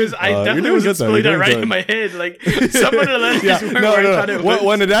 Because I You're definitely doing was good, though. spelling You're that right doing in good. my head. Like, some of the letters Yeah, were where I thought it was.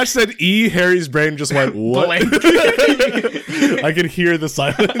 when Ash said E, Harry's brain just went, what? Blank. I could hear the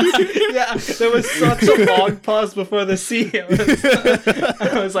silence. Yeah, there was such a long pause before the C.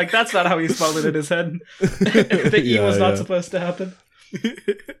 I was like, that's not how he spelled it in his head. The E was not supposed to happen.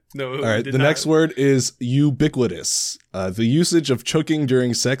 No. All right, the next word is ubiquitous. The usage of choking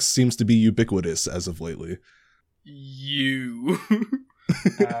during sex seems to be ubiquitous as of lately. You.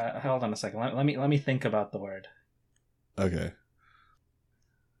 Hold on a second. Let me think about the word. Okay.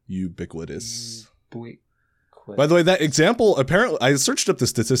 Ubiquitous. Ubiquitous. By the way, that example, apparently, I searched up the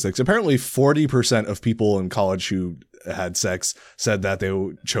statistics. Apparently, 40% of people in college who had sex said that they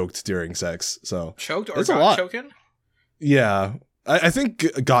choked during sex. So, Choked or That's a got lot. choken? yeah. I think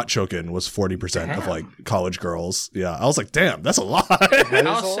got choken was 40% of like college girls. Yeah. I was like, damn, that's a lot.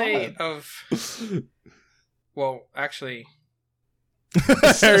 I'll say of. Well, actually.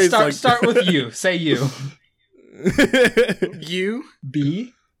 Harry's like- Start with you. Say you. U.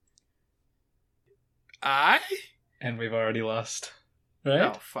 B. I. And we've already lost. Right?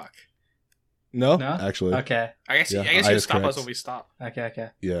 Oh, fuck. No, No? actually. Okay. I guess Yeah, you I is stop us correct. when we stop. Okay.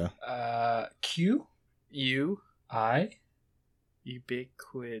 Yeah. Q. U. I.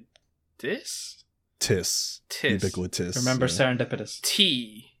 Ubiquitous. Tis. Tis. Ubiquitous. Remember yeah. serendipitous.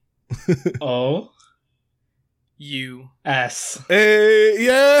 T. O. U. S. Hey,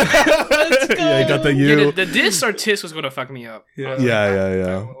 yeah. Let's go. Yeah, you got the Yeah, U. the dis or tis was gonna fuck me up. Yeah. I was like,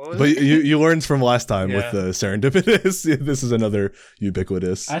 Yeah. what was But it? you learned from last time Yeah. with the serendipitous. This is another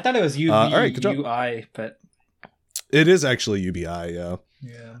ubiquitous. I thought it was U. All right, good job. UI, but It is actually UBI, yeah.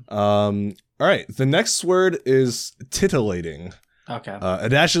 yeah. All right. The next word is titillating. Okay.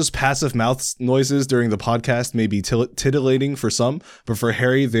 Adash's passive mouth noises during the podcast may be titillating for some, but for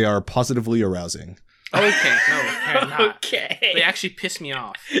Harry, they are positively arousing. Okay, no, they're not. Okay. They actually piss me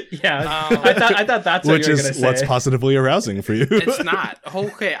off. Yeah, I thought that's what Which you were gonna is say. what's positively arousing for you. It's not.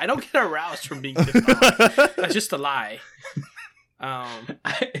 Okay, I don't get aroused from being pissed off. That's just a lie. All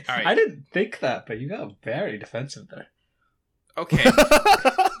right. I didn't think that, but you got very defensive there. Okay.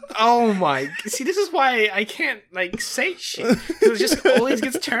 Oh my! See, this is why I can't say shit. 'Cause it just always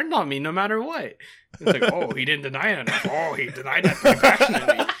gets turned on me, no matter what. It's like, oh, he didn't deny it enough. Oh, he denied that pretty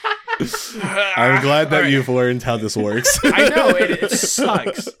passionately. I'm glad that All right. you've learned how this works. I know it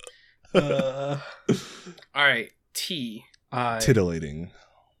sucks. All right, T. Titillating.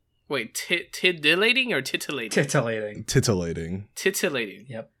 Wait, titillating or titillating? Titillating. Titillating. Titillating.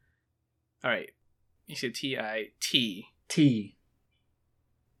 Yep. All right. You said T-I-T. T.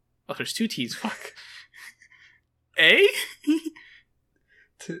 Oh, there's two T's. Fuck. A?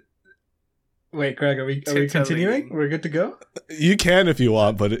 Wait, Greg, are we continuing? We're good to go? You can if you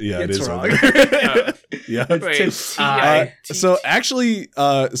want, but it It's is wrong. over. Yeah. Wait, T-I-T. So actually,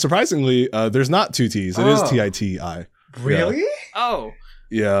 surprisingly, there's not two T's. It is Oh. T-I-T-I. Really? Oh,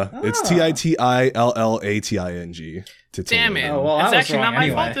 Yeah, it's Ah. T-I-T-I-L-L-A-T-I-N-G. damn it. Oh, well, I It's was actually not wrong my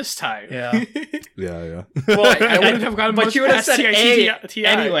anyway. fault this time. Yeah. Yeah. Well, I wouldn't have gotten But much you would have past said A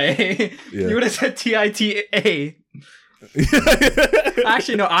T-I-T-I. anyway. Yeah. You would have said T-I-T-A.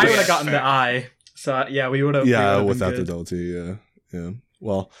 Actually, no, I would have gotten the I. So, yeah, we would have. Yeah, without the double T, yeah.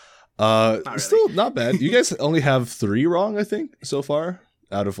 Well, really. still not bad. You guys only have 3 wrong, I think, so far,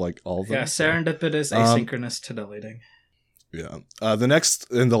 out of like all of them. Yeah, serendipitous, asynchronous titillating. Yeah. The next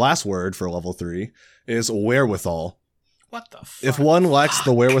and the last word for level 3 is wherewithal. What the fuck? If one lacks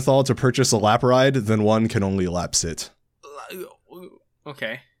the wherewithal to purchase a lap ride, then one can only lap sit.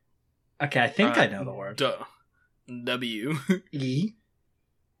 Okay. Okay, I think I know the word. W. E.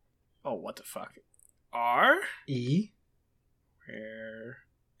 Oh, what the fuck? R? E. Where?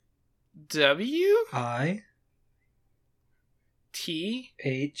 W? I. T?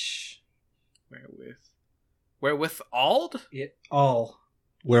 H. Wherewithal? All.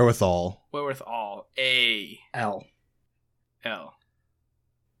 Wherewithal. Wherewithal. A. L. L.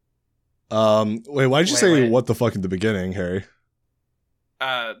 Wait, why did you say Wait. what the fuck at the beginning, Harry?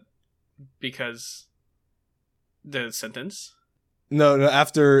 Because the sentence. No,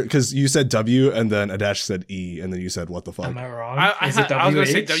 after, because you said W and then Aadash said E and then you said what the fuck. Am I wrong? I Is was it going to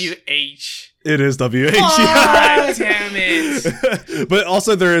say WH? WH. It is WH. God damn it. But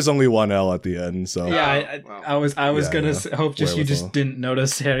also there is only one L at the end, so Yeah, Wow. I was Yeah, gonna yeah. hope just you just Wherewithal. didn't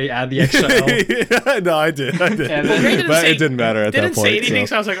notice Harry add the extra L. Yeah, no, I did. Yeah, then- They didn't But say- it didn't matter at that Didn't point. say anything,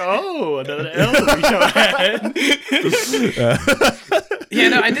 so I was like, oh, another L we shall add. Yeah,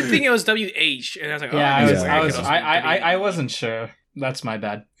 no, I did think it was WH, and I was like, oh, Yeah, this is Yeah, weird, yeah. 'cause I wasn't sure. That's my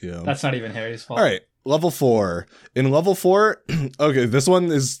bad. Yeah. That's not even Harry's fault. All right, level 4. In level 4, okay, this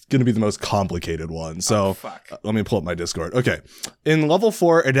one is going to be the most complicated one. So Oh, fuck. let me pull up my Discord. Okay. In level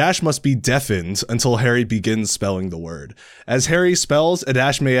 4, Aadash must be deafened until Harry begins spelling the word. As Harry spells,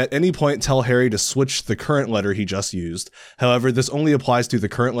 Aadash may at any point tell Harry to switch the current letter he just used. However, this only applies to the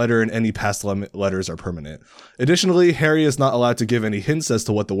current letter and any past letters are permanent. Additionally, Harry is not allowed to give any hints as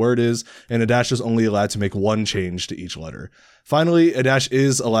to what the word is, and Aadash is only allowed to make one change to each letter. Finally, Aadash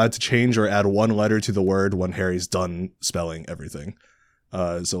is allowed to change or add one letter to the word when Harry's done spelling everything.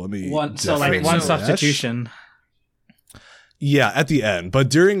 So let me... One definitely one Aadash. substitution. Yeah, at the end.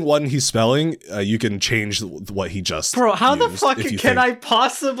 But during when he's spelling, you can change what he just Bro, how the used fuck if you can think- I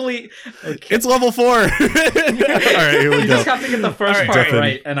possibly? Okay. It's level 4! All right, here we You go. just have to get the first All right. part Definitely.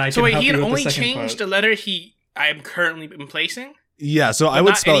 right, and I So can wait, help he you can with only the second change part. the letter I am currently placing? Yeah, so I But would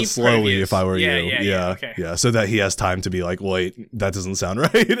not spell any it slowly previous. if I were Yeah, you. yeah, okay. Yeah, so that he has time to be like, wait, that doesn't sound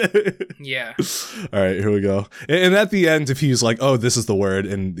right. Yeah. All right, here we go. And at the end, if he's like, oh, this is the word,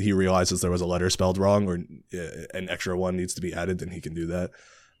 and he realizes there was a letter spelled wrong or an extra one needs to be added, then he can do that.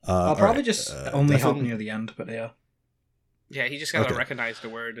 I'll probably just only help near the end, but yeah. Yeah, he just gotta Okay. recognize the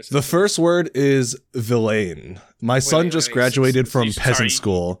word. The first word is villain. My son wait, just wait, graduated from sorry. peasant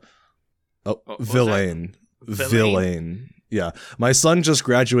school. Oh, What was villain. Villain? Villain. Yeah. My son just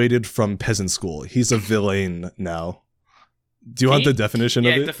graduated from peasant school. He's a villain now. Do you want the definition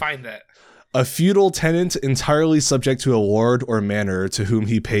Yeah, of it? define that. A feudal tenant entirely subject to a lord or manor to whom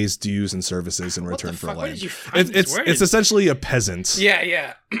he pays dues and services in What return the for fuck? Where land. did you find It's this word? essentially a peasant. Yeah,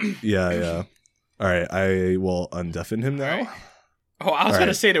 yeah. Yeah. All right, I will undeafen him now. Alright. Oh, I was All gonna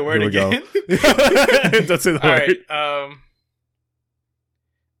right, say the word here we go. again. Don't say the All word. right.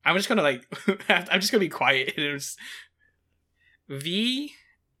 I'm just gonna I'm just gonna be quiet. It was VIL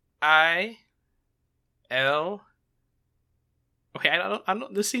Okay, I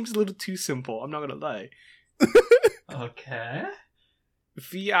don't. This seems a little too simple. I'm not gonna lie. Okay.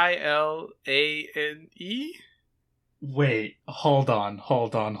 Vilane. Wait, hold on.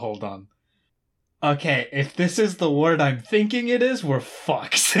 Okay, if this is the word I'm thinking it is, we're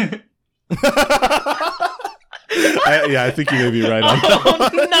fucked. I think you may be right on that. Oh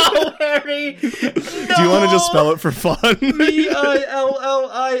no, Harry! No! Do you want to just spell it for fun?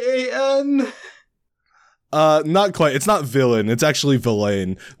 Villian. Not quite. It's not villain. It's actually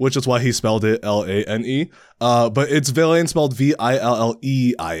villain, which is why he spelled it Lane. But it's villain spelled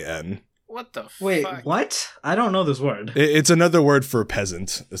Villein. What the Wait, fuck? what? I don't know this word. It's another word for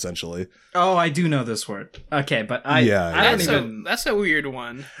peasant, essentially. Oh, I do know this word. Okay, but I don't even. That's a weird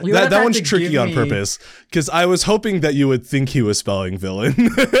one. That one's tricky on purpose because I was hoping that you would think he was spelling villain.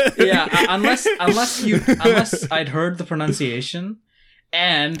 Yeah, unless I'd heard the pronunciation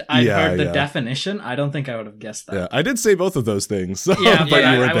and I'd heard the definition, I don't think I would have guessed that. Yeah, I did say both of those things, so, but yeah,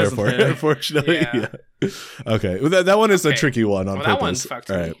 you weren't I there wasn't for it, there. unfortunately. Yeah. Yeah. Okay, well, that one is a Okay. tricky one on Well, purpose. that one fucked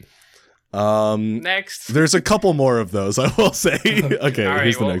All me. right. Next. There's a couple more of those, I will say. Okay, All right,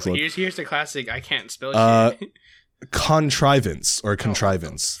 here's the well, next one. Here's the classic. I can't spell shit. Contrivance or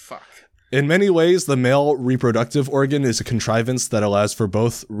contrivance. Oh, fuck. In many ways, the male reproductive organ is a contrivance that allows for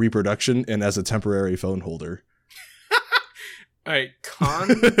both reproduction and as a temporary phone holder. All right,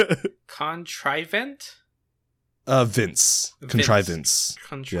 contrivant. Vince. Contrivance.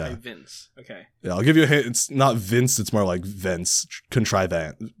 Contrivance. Okay. Yeah, I'll give you a hint. It's not Vince. It's more like Vence.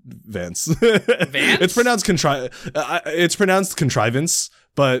 Contrivance. Vance. It's pronounced it's pronounced contrivance,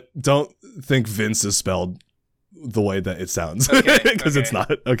 but don't think Vince is spelled the way that it sounds because it's not.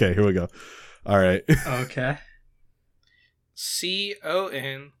 Okay, here we go. All right. Okay.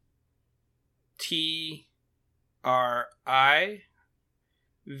 CONTRIV.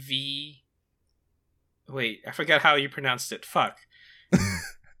 Wait, I forgot how you pronounced it. Fuck.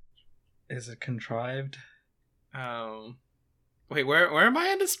 Is it contrived? Wait, where am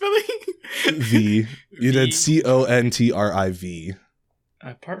I on the spelling? V. You did CONTRIV.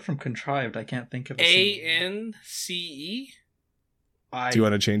 Apart from contrived, I can't think of ANCE. Do you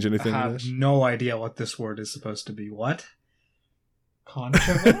want to change anything? I in have this? no idea what this word is supposed to be. What?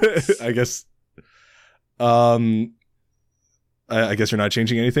 Contrivance? I guess. I guess you're not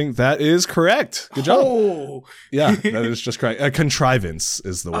changing anything. That is correct. Good job. Oh. Yeah, that is just correct. Contrivance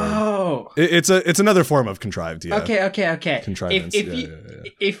is the word. Oh. It's another form of contrived. Yeah. Okay. Contrivance.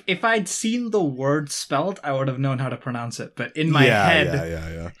 If I'd seen the word spelled, I would have known how to pronounce it. But in my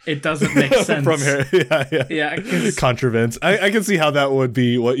head, it doesn't make sense. From here, Yeah. Contrivance. I can see how that would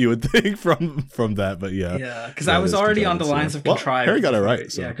be what you would think from that, but yeah. Yeah, because I was already on the lines of contrived. Harry got it right.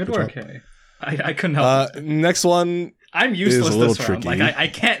 So yeah, good work, Harry. I couldn't help it. Next one. I'm useless this round. tricky. Like I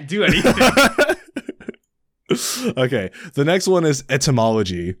can't do anything. Okay, the next one is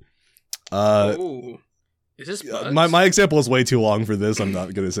etymology. Ooh. Is this bugs? My example is way too long for this. I'm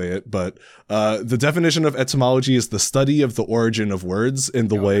not going to say it, but the definition of etymology is the study of the origin of words and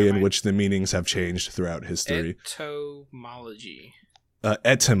the way in which the meanings have changed throughout history. Etymology.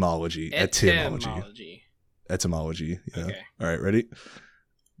 Etymology. Yeah. Okay. All right, ready?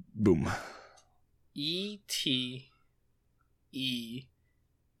 Boom. ETEMOLOGY.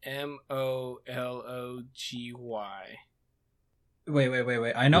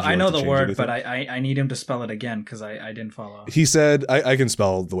 Wait. I know the word, but I need him to spell it again because I didn't follow. He said, I can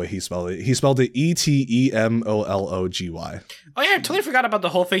spell the way he spelled it. He spelled it ETEMOLOGY. Oh yeah, I totally forgot about the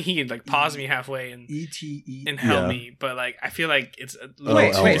whole thing. He like paused me halfway and held me, but like I feel like it's a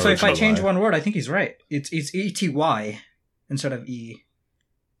little wait. So if I change one word, I think he's right. It's ETY instead of E.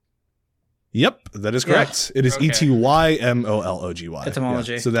 Yep, that is correct. Yeah. It is ETYMOLOGY.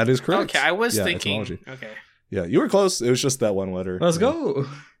 Etymology. Yeah, so that is correct. Okay, I was thinking. Etymology. Okay. Yeah, you were close. It was just that one letter. Let's go.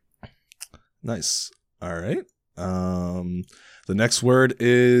 Nice. All right. The next word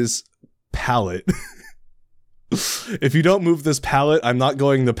is palette. If you don't move this palette, I'm not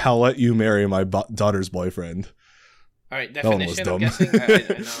going to palette you marry my daughter's boyfriend. All right, definition, I'm guessing.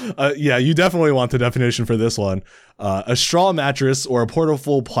 I know. Yeah, you definitely want the definition for this one. A straw mattress or a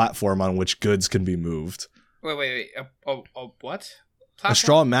portable platform on which goods can be moved. Wait. A what? Platform? A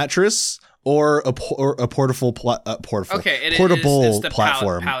straw mattress or a portable platform. Okay, it's the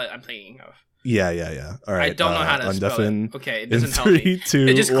platform. palette I'm thinking of. Yeah. All right. I don't know how to spell it. Okay, it doesn't help me. 3, 2,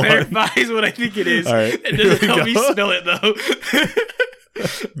 it just 1. clarifies what I think it is. All right, it doesn't help me spell it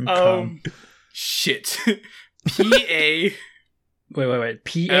though. Shit. P-A... Wait.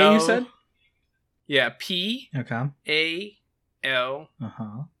 P-A you said? Yeah, P-A-L...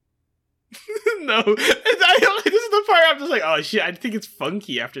 Uh-huh. No. This is the part I'm just like, oh shit, I think it's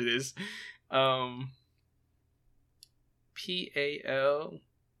funky after this. PALE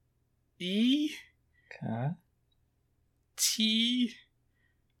Okay. TTE.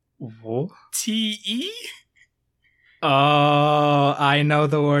 Whoa. Oh, I know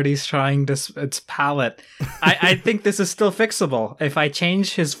the word he's trying to. It's palette. I think this is still fixable. If I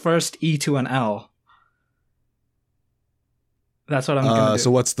change his first E to an L, that's what I'm gonna do. So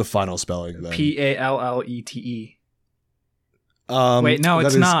what's the final spelling then? PALLETE. Wait, no,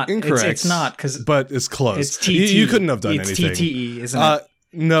 it's not. Incorrect. It's not because but it's close. it's TT. You couldn't have done it's anything. TTE, isn't it?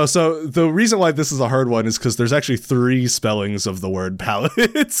 No, so the reason why this is a hard one is because there's actually 3 spellings of the word palette.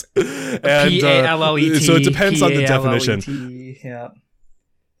 And, PALLET. so it depends on the definition. Yeah.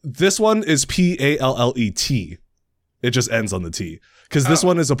 This one is PALLET. It just ends on the T. Because this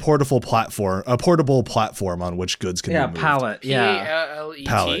one is a portable platform on which goods can be moved. Palette. Yeah. PALET.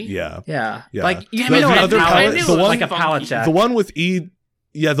 Palette, yeah. Yeah. Yeah. Like Yeah, The- I know the what other palette- palette- I knew the it was one- like a funky. palette jack. The one with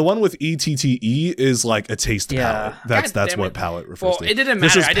the one with ETTE is like a taste Yeah. palette. God that's damn what it. palette refers Well, to. it didn't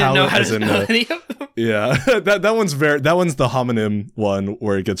This matter. is I didn't know palette how to as in spell the- any of them. Yeah, that one's the homonym one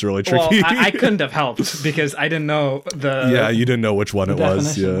where it gets really Well, tricky. I couldn't have helped because I didn't know the. Yeah, you didn't know which one the it was.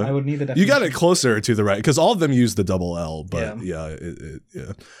 definition. Yeah, I would need the definition. you got it closer to the right because all of them use the double L. But yeah.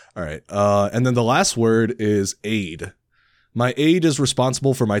 All right, and then the last word is aid. My aid is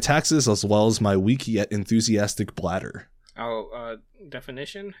responsible for my taxes as well as my weak yet enthusiastic bladder.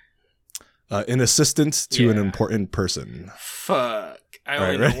 Definition? An assistant to an Yeah. important person. Fuck. I All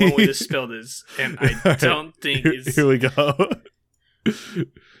only right, know one way to ready? spell this, and All I right. don't think it's. Here we go.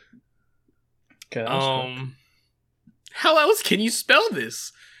 Okay, How else can you spell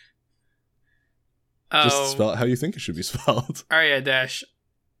this? Just spell it how you think it should be spelled. Alright, Dash.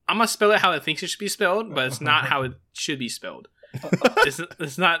 I'm gonna spell it how I think it should be spelled, but it's not how it should be spelled.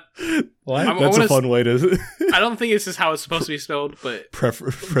 It's not. What? That's a fun way to I don't think this is how it's supposed to be spelled, but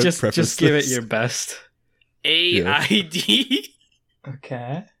preface just give it this. your best. AID.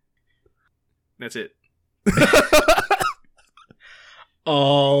 Okay. That's it.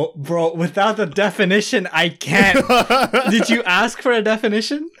 Oh, bro, without the definition, I can't. Did you ask for a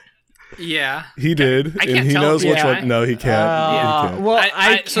definition? Yeah. He did, I can't and he tell knows if which you one. can. No, he can't. Yeah. He can't. Well,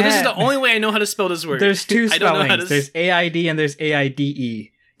 So this is the can't. only way I know how to spell this word. There's 2 I don't know how spellings. to. There's AID and there's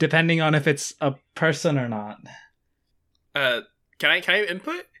AIDE, depending on if it's a person or not. Can I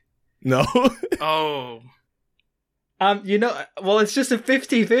input? No. Oh. Well, it's just a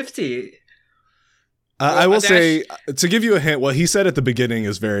 50-50. I will Dash- say, to give you a hint, what he said at the beginning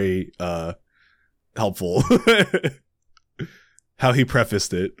is very helpful. How he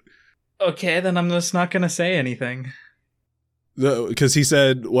prefaced it. Okay, then I'm just not gonna say anything. Because he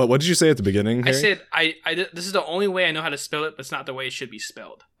said, what did you say at the beginning, I Harry? said this is the only way I know how to spell it, but it's not the way it should be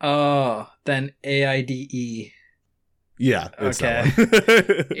spelled. Oh, then AIDE. Yeah. It's Okay.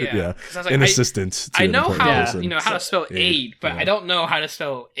 that one. Yeah. 'Cause I was like, An assistant to I an know important how person. how to spell Aid, aid, but yeah. I don't know how to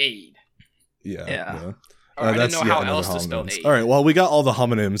spell aid. Yeah. Yeah. Or I didn't know how another else to spell homonyms. aid. All right, well, we got all the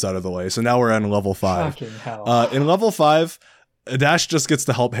homonyms out of the way, so now we're on level 5. Fucking hell. In level 5, Dash just gets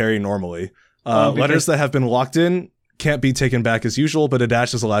to help Harry normally. Because- Letters that have been locked in can't be taken back as usual, but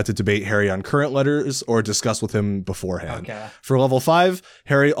Dash is allowed to debate Harry on current letters or discuss with him beforehand. Okay. For level 5,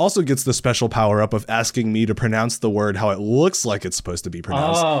 Harry also gets the special power-up of asking me to pronounce the word how it looks like it's supposed to be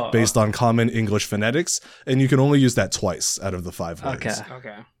pronounced, Oh. based on common English phonetics, and you can only use that twice out of the 5 words. Okay.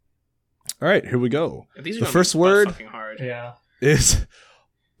 Okay. All right, here we go. These are The gonna be first word fucking hard. Yeah. is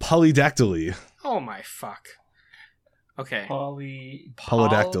polydactyly. Oh my fuck. Okay. Polydactyly.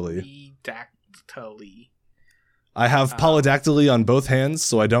 Polydactyly. I have polydactyly on both hands,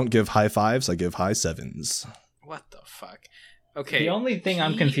 so I don't give high 5s, I give high 7s. What the fuck? Okay. The only thing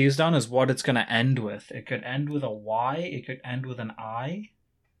I'm confused on is what it's gonna end with. It could end with a Y. It could end with an I.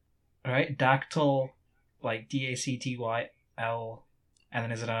 Right? Dactyl, like DACTYL. And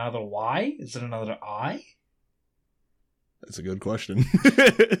then is it another Y? Is it another I? That's a good question.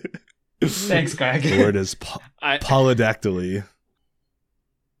 Thanks, Greg. The word is polydactyly.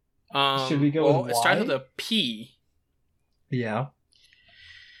 Should we go with it starts Y? with a P. Yeah.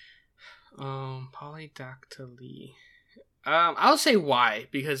 Polydactyly. I'll say Y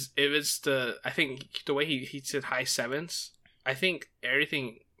because if it's I think the way he said high 7s, I think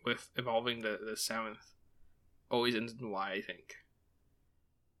everything with involving the 7th always ends in Y, I think.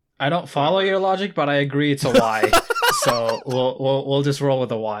 I don't follow your logic, but I agree it's a Y. So we'll just roll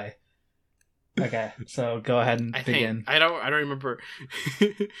with a Y. Okay, so go ahead and begin. I don't remember.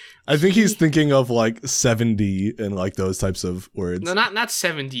 I think he's thinking of like 70 and like those types of words. No, not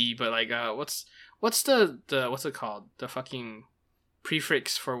 70, but like what's the what's it called? The fucking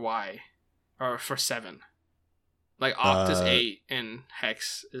prefix for Y or for 7. Like oct is 8 and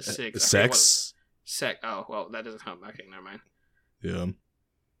hex is 6. Sex? Oh, well, that doesn't count. Okay, never mind. Yeah.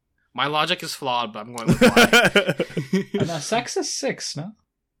 My logic is flawed, but I'm going with Y. No, sex is 6, no?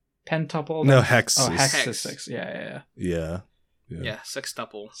 Pentuple. No, hex. Oh, hex Hex. is 6. Yeah. Yeah. Yeah,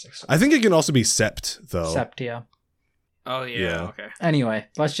 sextuple. Six. I think it can also be sept though. Sept, yeah. Oh yeah, Yeah. okay. Anyway,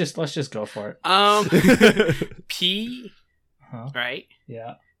 let's just go for it. P, Huh? right?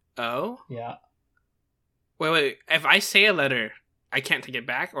 Yeah. O. Yeah. Wait. If I say a letter, I can't take it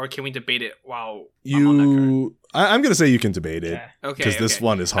back, or can we debate it while I'm on that card? I'm gonna say you can debate it Okay. Okay. because this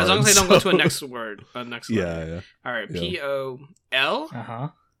one is hard. As long as I don't go to a so- next word. Next letter. Yeah. All right. Yeah. P-O-L. Uh-huh.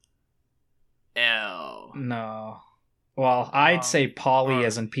 L. No. Well, I'd say poly or-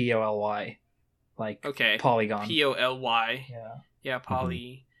 as in Poly. Like Okay. polygon. P-O-L-Y. Yeah. Yeah,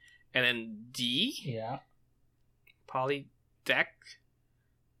 poly. And then D. Yeah. Polydeck.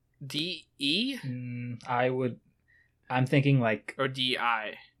 D-E I'm thinking like or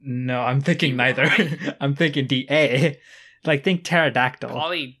D-I. no, I'm thinking neither. DY? I'm thinking DA. Like think pterodactyl.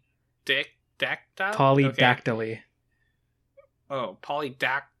 Polydactyl? Polydactyly. Okay. Oh,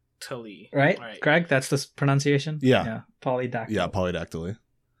 polydactyly. Right? Greg, that's the pronunciation? Yeah. Polydactyl. Yeah, polydactyly.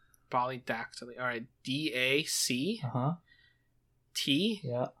 Polydactyly. All right. D-A-C. Uh-huh. T.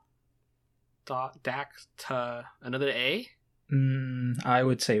 Yeah. Dacta. Another A. I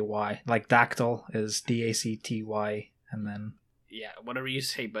would say Y. Like dactyl is D-A-C-T-Y and then Yeah, whatever you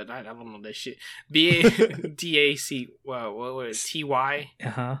say, but I don't know this shit. D-A-C. Wow, what was it? T-Y.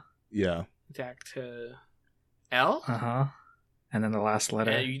 uh-huh. Yeah. Dacta. L. Uh-huh. And then the last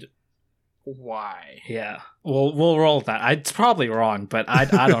letter. Y. Yeah. We'll roll with that. It's probably wrong, but I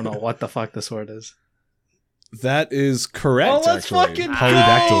don't know what the fuck this word is. That is correct. Oh, let's actually. fucking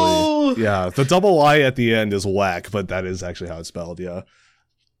Polydactyly. go! Yeah, the double Y at the end is whack, but that is actually how it's spelled. Yeah,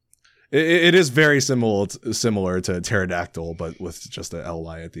 it is very similar to pterodactyl, but with just a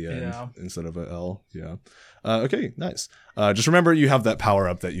ly at the end instead of a L. Yeah. Okay, nice. Just remember you have that power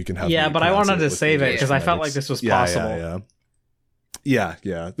up that you can have. Yeah, me but I pronounce wanted to with save the it because I felt like phonetics. this was possible. Yeah.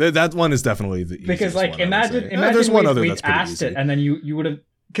 That one is definitely the easiest Because like one, I would say. imagine there's one other we that's pretty asked easy. it and then you would have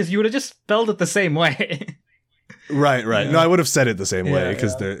because you would have just spelled it the same way. Right. Yeah. No, I would have said it the same way Yeah,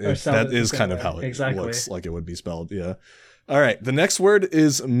 because yeah. Or spelled that it the is same kind of way. how it Exactly. looks like it would be spelled. Yeah. All right. The next word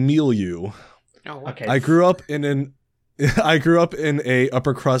is milieu. Oh, Okay. I grew up in a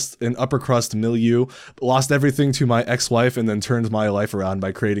upper crust milieu, lost everything to my ex-wife, and then turned my life around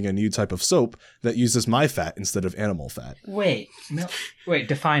by creating a new type of soap that uses my fat instead of animal fat. Wait,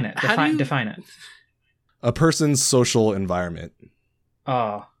 define it. How do you- Define it. A person's social environment.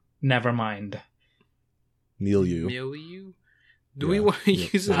 Oh, never mind. Milieu. Milieu? Do Yeah. we want to Yeah.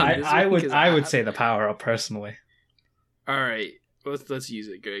 use it on this I one? would 'Cause I would say the power up personally. All right, let's use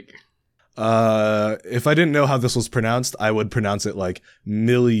it, Greg. If I didn't know how this was pronounced, I would pronounce it like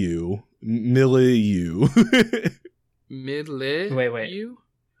milieu. Milieu. Wait. You?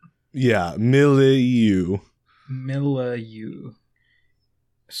 Yeah, milieu. Milieu.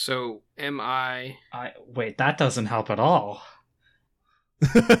 So M-I... Wait, that doesn't help at all.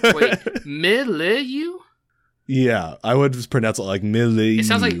 Wait, milieu? Yeah, I would just pronounce it like milieu. It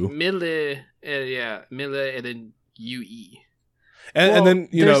sounds like mille, yeah, mille and then U-E. And Well, then,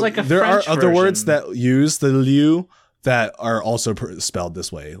 you there's know, like a there French are other words version. that use the liu that are also spelled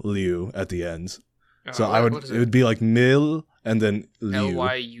this way, liu at the end. So What is it would be like mil and then liu.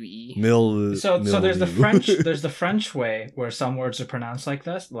 L-Y-U-E. Mil. So there's the milieu. French there's the French way where some words are pronounced like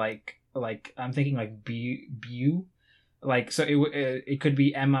this, like I'm thinking like bu, like so it could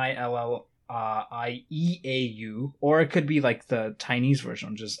be milieu, or it could be like the Chinese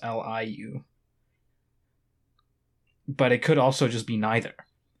version, just liu. But it could also just be neither.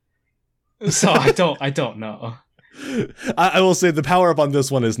 So I don't know. I will say the power up on this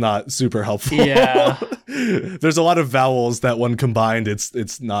one is not super helpful. Yeah. There's a lot of vowels that when combined,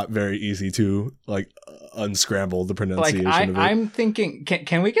 it's not very easy to like unscramble the Like pronunciation of it. I'm thinking,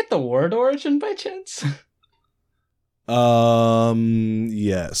 can we get the word origin by chance?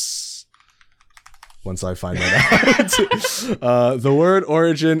 Yes. Once I find that out. The word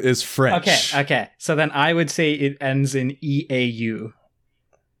origin is French. Okay. So then I would say it ends in EAU.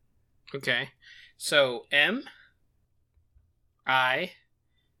 Okay. So M-I-L.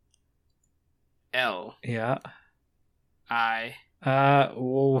 Yeah. I.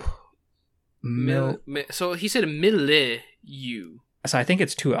 So he said milieu. So I think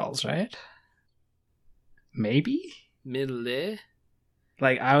it's 2 L's, right? Maybe? Mille.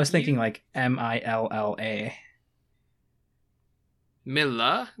 Like I was thinking like MILLA.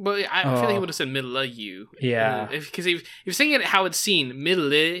 Milla? But I feel like he would have said milieu. Yeah. Because if you're saying it how it's seen,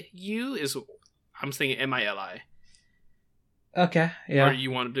 milieu is, I'm thinking M-I-L-I. Okay. Or Yeah.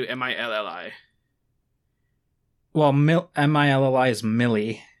 you want to do M-I-L-L-I. Well, Milli is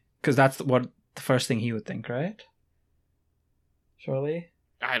Millie, because that's what the first thing he would think, right? Surely,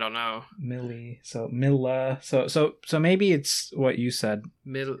 I don't know. Millie. So Milla. So maybe it's what you said.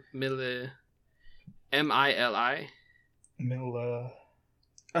 Mili. Mili. Milla.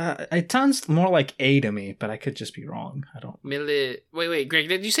 It sounds more like A to me, but I could just be wrong. I don't. Mili. Wait, Greg.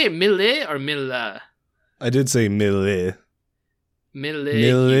 Did you say Mili or Milla? I did say Mille.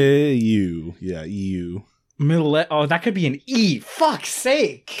 Mili. You. Yeah, EU. Mille. Oh, that could be an E. Fuck's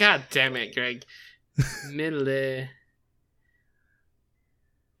sake. God damn it, Greg. Mili.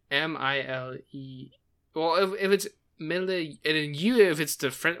 Mile. Well, if it's Mili, and then you, if it's the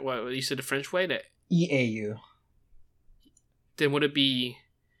French, what you said the French way, that EAU. then would it be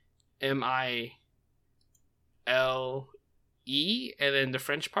Mile and then the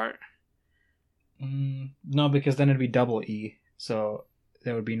French part? No, because then it'd be double E, so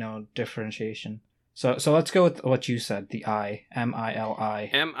there would be no differentiation. So let's go with what you said, the I,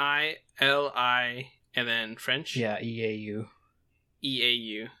 Mili. Mili and then French? Yeah, EAU.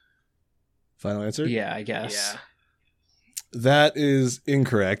 EAU. Final answer? Yeah, I guess. Yeah. That is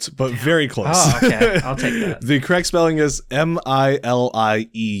incorrect, but very close. Oh, okay. I'll take that. The correct spelling is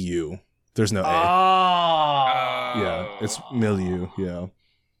Milieu. There's no A. Oh. Yeah, it's milieu. Yeah.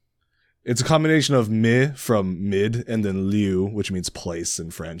 It's a combination of mi from mid and then lieu, which means place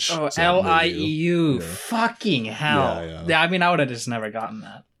in French. Oh, So Lieu. Yeah. Fucking hell. Yeah. I mean, I would have just never gotten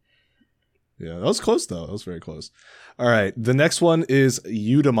that. Yeah, that was close, though. That was very close. All right, the next one is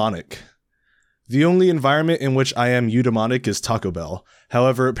eudaimonic. The only environment in which I am eudaimonic is Taco Bell.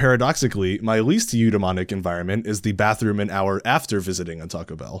 However, paradoxically, my least eudaimonic environment is the bathroom an hour after visiting a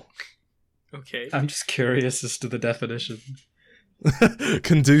Taco Bell. Okay. I'm just curious as to the definition.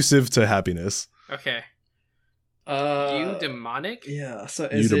 Conducive to happiness. Okay. Eudaimonic? Yeah, so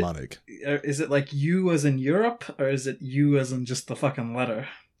Eudaimonic. is it like you as in Europe, or is it you as in just the fucking letter?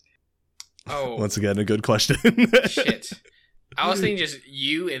 Oh. Once again, a good question. Shit. I was thinking just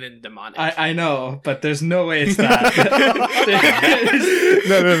you and then demonic. I know, but there's no way it's that.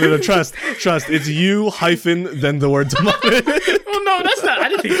 No. Trust. It's you hyphen then the word demonic. Oh no, that's not. I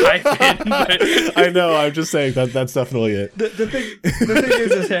didn't think hyphen. But... I know. I'm just saying that's definitely it. The thing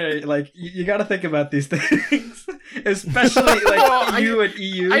is, Harry, like you got to think about these things, especially like Well, you and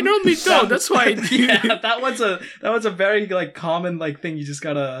EU. I normally don't. That's why I do. Yeah, that one's a very like common like thing you just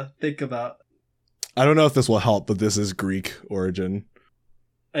gotta think about. I don't know if this will help, but this is Greek origin.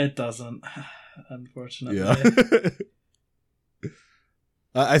 It doesn't, unfortunately. Yeah.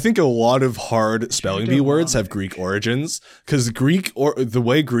 I think a lot of hard spelling bee words have Greek origins, because the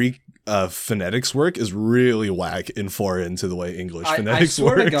way Greek phonetics work is really whack and foreign to the way English phonetics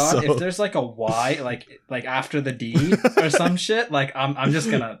work. I swear to God, if there's like a Y like after the D or some shit, like I'm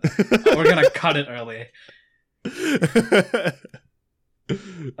just gonna we're gonna cut it early.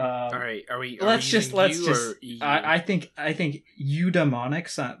 All right, are we let's or EU? I think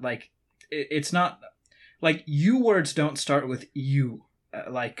eudaimonics like it's not like U words don't start with U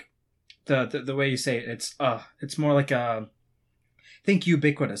like the way you say it. It's more like think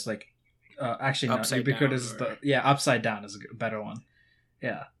ubiquitous, like actually no, upside ubiquitous down, is upside down is a better one.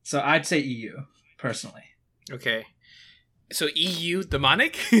 Yeah, so I'd say EU personally. Okay, so EU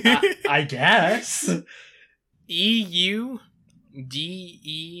demonic. I guess EUDEMONIC.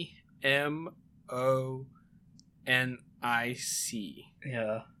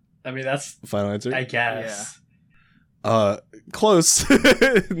 Yeah, I mean that's final answer. I guess. Close.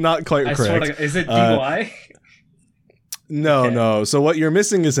 Not quite I correct. swear to, is it DY? No, Okay. no. So what you're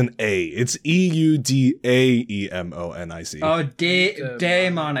missing is an A. It's EUDAEMONIC. Oh,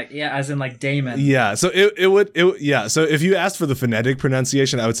 daemonic. Yeah, as in like daemon. Yeah, so it would yeah, so if you asked for the phonetic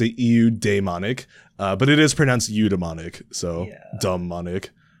pronunciation, I would say eudaimonic, but it is pronounced eudaimonic, so Yeah. dumbmonic,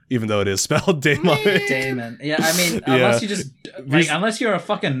 even though it is spelled daemonic. Daemon. Yeah, I mean, Yeah. unless you just unless you're a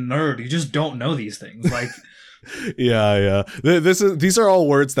fucking nerd, you just don't know these things. Like, Yeah. These are all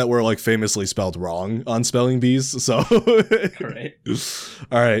words that were like famously spelled wrong on spelling bees, so great.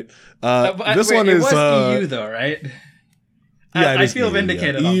 All right. But This wait, one it is was EU though, right? yeah, it I is feel EU,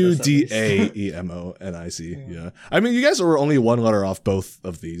 vindicated yeah. on this, at least. EUDAEMONIC. Yeah. I mean, you guys were only one letter off both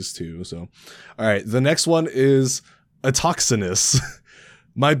of these too, so. All right, the next one is autochthonous.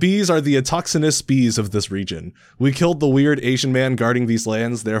 My bees are the autochthonous bees of this region. We killed the weird Asian man guarding these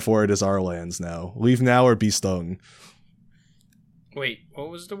lands, therefore it is our lands now. Leave now or be stung. Wait, what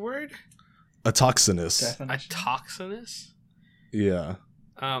was the word? Autochthonous. Definition. Autochthonous? Yeah.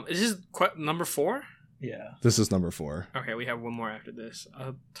 Is this number 4? Yeah. This is number 4. Okay, we have one more after this.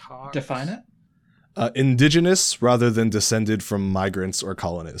 Define it. Indigenous rather than descended from migrants or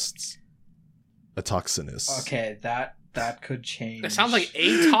colonists. Atoxinous. Okay, that could change. It sounds like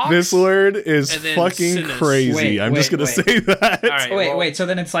atox. This word is And then fucking sinus. crazy. I'm just gonna say that. All right. Wait. So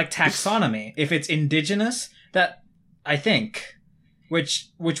then it's like taxonomy. If it's indigenous, that I think, which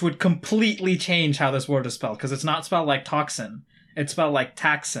would completely change how this word is spelled, because it's not spelled like toxin. It's spelled like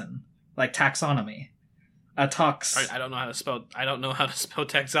taxon, like taxonomy. A tox. I don't know how to spell. I don't know how to spell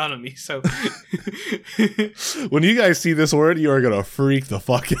taxonomy. So When you guys see this word, you are gonna freak the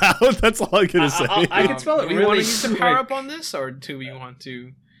fuck out. That's all I'm gonna say. I can spell it do we really. want to use the power up on this, or do we want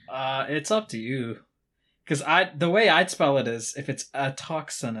to? It's up to you. Because the way I'd spell it is, if it's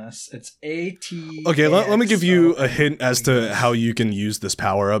atoxinous, it's A-T. Okay, let me give you a hint as to how you can use this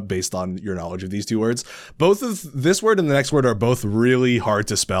power up based on your knowledge of these two words. Both of this word and the next word are both really hard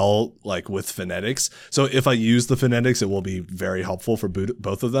to spell, like with phonetics. So if I use the phonetics, it will be very helpful for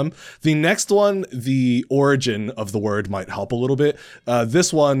both of them. The next one, the origin of the word might help a little bit.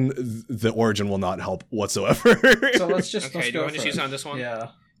 This one, the origin will not help whatsoever. So let's Okay, do you want to use on this one? Yeah.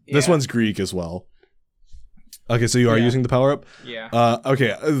 This one's Greek as well. Okay, so you are using the power up? Yeah.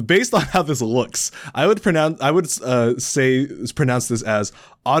 Okay, based on how this looks, I would say pronounce this as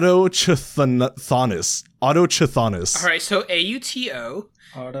autochthonous. Autochthonous. All right. So AUTO.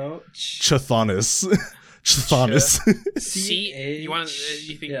 Auto. Chthonous. Chthonous. C. You want?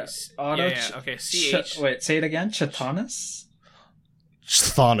 You think? Yeah. Yeah. Okay. CH. Wait, say it again. Chatonus.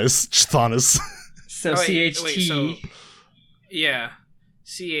 Chthonous. Chthonous. So Oh, wait, CHT. wait, so- Yeah.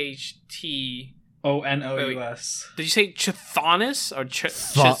 CHT. ONOUS. Did you say Chthonus or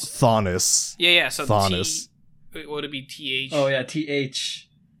Chthonous. Yeah. So Thonus. What would it be? TH. Oh yeah, TH.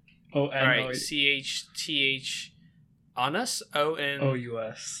 All right. CHTH. Onus.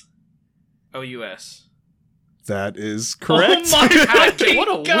 OUS. OUS. That is correct. Oh my God,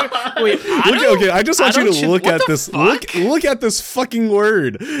 what a God. word. Wait, Okay, I just want you to look at this. Fuck? Look at this fucking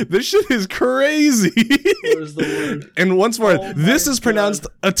word. This shit is crazy. Where's the word? And once more, Oh this my is pronounced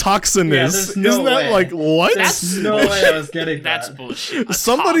atoxinous. Yeah, there's no Isn't that way. like what? That's No way I was getting That's that. bullshit.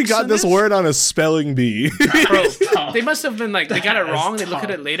 Somebody got this Atoxinous? word on a spelling bee. Bro, they must have been like, they got it wrong. They look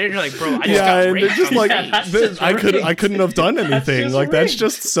at it later and you're like, bro, I just Yeah, got and raped. they're just like, Yeah, that's just I rigged. couldn't have done anything. just Like that's rigged.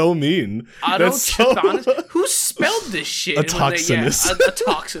 just so mean. That's so. Autochthonous. Who spelled this shit? Atoxinous. A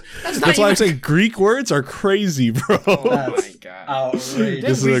toxin. That's why I'm saying Greek words are crazy, bro. Oh That's my god. outrageous. Them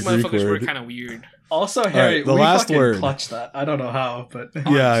This is Greek a Greek motherfuckers were word. kind of weird. Also, Harry, right, the we last fucking word. clutched that. I don't know how, but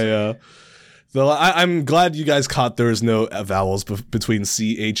Yeah. I'm glad you guys caught there was no vowels between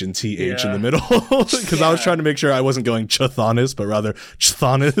CH and TH in Yeah. the middle, because I was trying to make sure I wasn't going chthonous, but rather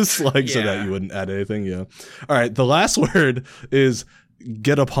chthonous, like so that Yeah. you wouldn't add anything. Yeah. All right. The last word is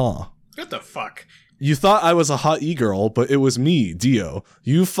get a paw. What the fuck? You thought I was a hot e-girl, but it was me, Dio.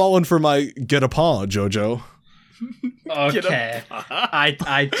 You've fallen for my get a paw, Jojo. okay.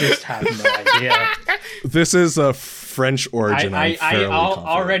 I just have no idea. This is a French origin. I confident.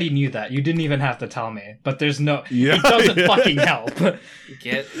 already knew that. You didn't even have to tell me. But there's no. Yeah, it doesn't yeah. fucking help.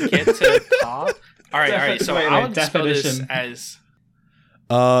 Get to paw. All right. So Wait, I would spell this definition. as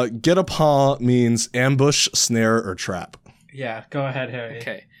Get a paw means ambush, snare, or trap. Yeah, go ahead, Harry.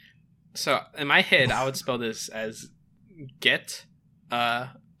 okay. So in my head, I would spell this as get a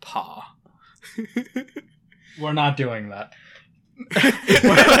paw. We're not doing that.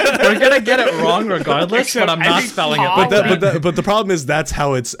 We're gonna get it wrong regardless, Except but I'm I not think spelling it. paw But the problem is that's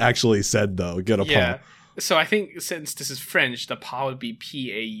how it's actually said though. Get a Yeah. paw. So I think since this is French, the paw would be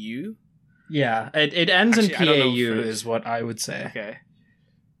PAU. Yeah, it ends Actually, I don't know in PAU French. is what I would say. Okay.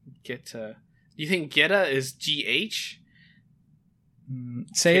 Get you think geta is GH?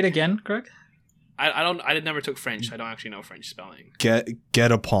 Say it again, Greg. I never took French. I don't actually know French spelling. Get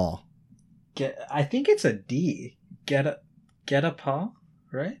a paw. I think it's a D. Get a paw,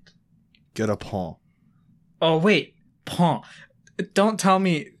 right? Get a paw. Oh wait, paw. Don't tell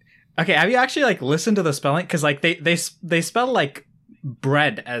me. Okay, have you actually like listened to the spelling? Because like they spell like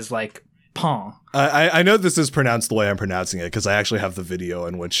bread as like paw. I know this is pronounced the way I'm pronouncing it because I actually have the video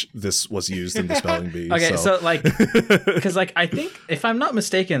in which this was used in the spelling bee. Okay, so like, because like I think if I'm not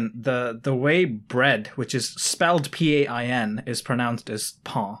mistaken, the way bread, which is spelled PAIN, is pronounced as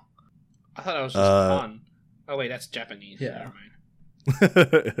paw. I thought it was just pawn. Oh wait, that's Japanese. Yeah. Never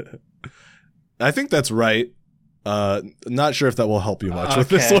mind. I think that's right. Not sure if that will help you much with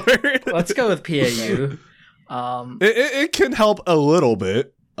this Okay. word. Let's go with PAU. It can help a little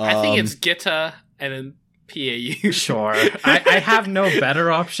bit. I think it's geta and then PAU. Sure. I have no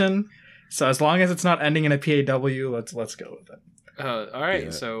better option. So as long as it's not ending in a PAW, let's go with it. All right, Yeah.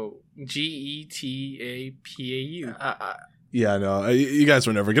 so GETAPAU. Yeah, no, you guys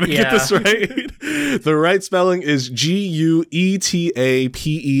were never gonna get Yeah. this right. The right spelling is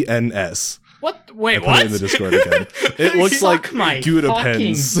GUETAPENS. What? Wait, I put what? it in the Discord again. It looks Suck like my Gouda fucking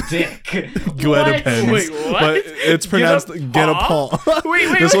pens. dick. Gouda What? pens. Wait, what? But it's pronounced get a paw.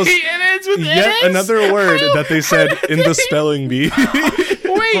 Wait, This was it ends with yet NS? another word that they said in the spelling bee.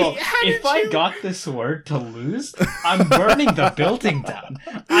 Wait, Bro, how did if I you... got this word to lose, I'm burning the building down.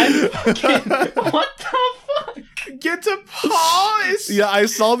 I'm fucking... What the fuck? Get to paw is... Yeah, I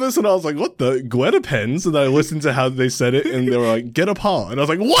saw this and I was like, what the? Guetta pens? And then I listened to how they said it and they were like, get a paw. And I was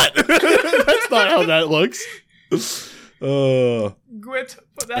like, what? That's not how that looks. Grit,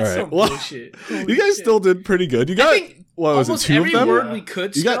 but that's All right, some well, bullshit. You guys still did pretty good. You got, what was it, almost 2 of every them? word we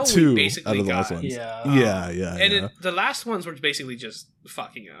could You got spell, 2 we basically out of the got. last ones. Yeah. Yeah. And the last ones were basically just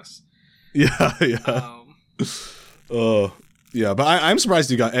fucking us. Yeah. Yeah, but I'm surprised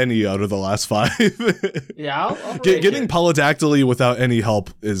you got any out of the last 5. Yeah, I'll Getting polydactyly without any help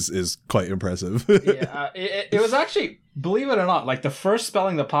is quite impressive. Yeah, it was actually, believe it or not, like the first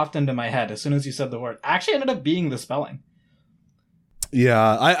spelling that popped into my head as soon as you said the word actually ended up being the spelling.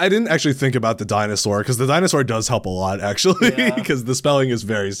 Yeah, I didn't actually think about the dinosaur because the dinosaur does help a lot actually because the spelling is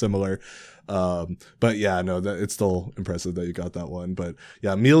very similar. But yeah, no, it's still impressive that you got that one. But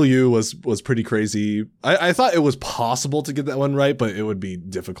yeah, milieu was pretty crazy. I thought it was possible to get that one right, but it would be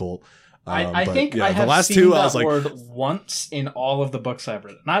difficult. I but think yeah, I have the last seen 2 that I was like, word once in all of the books I've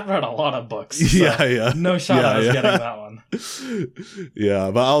read. And I've read a lot of books. So yeah. No shot I was getting that one.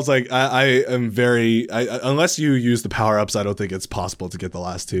 Yeah, but I was like, I am very, unless you use the power-ups, I don't think it's possible to get the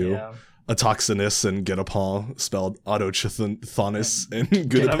last 2. Yeah. Atoxinus and Getapon, spelled Autochthonus and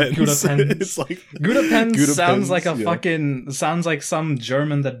Gudapens. Gudapens. It's like Gudapens sounds like a yeah. fucking, sounds like some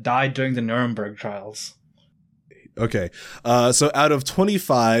German that died during the Nuremberg trials. Okay, so out of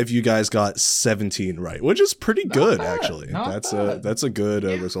 25, you guys got 17 right, which is pretty good bad. actually. Not That's bad. a good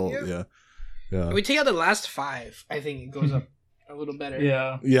Yeah, result. yeah. Yeah. If we take out the last 5, I think it goes up a little better.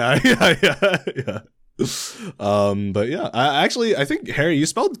 Yeah. Yeah. But yeah, I think Harry, you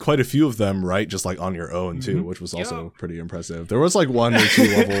spelled quite a few of them right, just like on your own too, which was also pretty impressive. There was like 1 or 2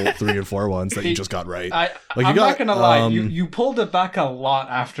 level 3 and 4 ones that you just got right. I'm not gonna lie, you pulled it back a lot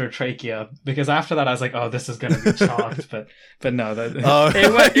after Trachea, because after that I was like, oh, this is gonna be chalked, but no, that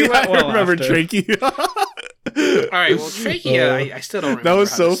it went well. I remember after. Trachea. All right, well, Trachea, I still don't remember. That was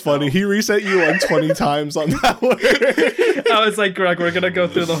how so to spell. funny. He reset you like 20 times on that word. I was like, Greg, we're gonna go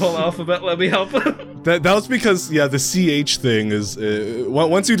through the whole alphabet. Let me help. That was because the CH thing is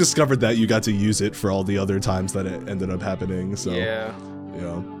once you discovered that, you got to use it for all the other times that it ended up happening. So Yeah.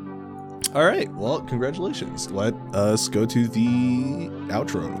 All right. Well, congratulations. Let us go to the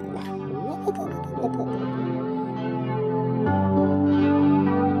outro.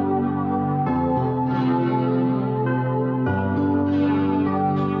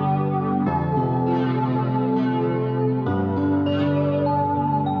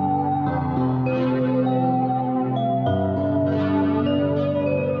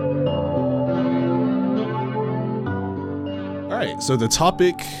 So the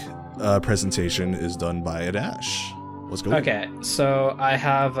topic presentation is done by Aadharsh. Let's go. Okay, so I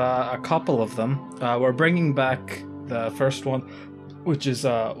have a couple of them. We're bringing back the first one, which is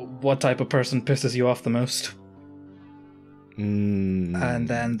what type of person pisses you off the most. And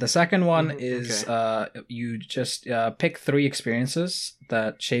then the second one is you just pick 3 experiences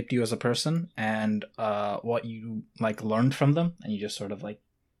that shaped you as a person and what you like learned from them, and you just sort of like,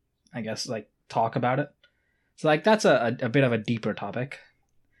 I guess, like talk about it. So like that's a bit of a deeper topic.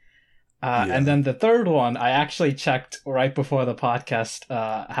 And then the third one, I actually checked right before the podcast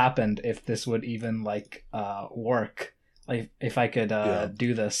happened if this would even like work, like if I could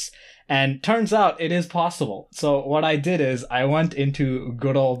do this. And turns out it is possible. So what I did is I went into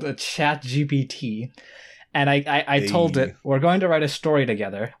good old ChatGPT, and I told it, we're going to write a story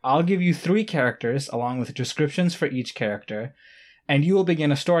together. I'll give you 3 characters along with descriptions for each character, and you will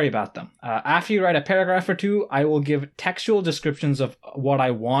begin a story about them. After you write a paragraph or 2, I will give textual descriptions of what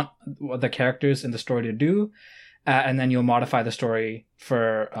I want the characters in the story to do, and then you'll modify the story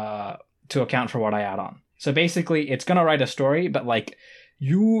for to account for what I add on. So basically, it's gonna write a story, but like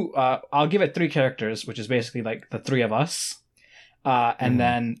I'll give it 3 characters, which is basically like the 3 of us, and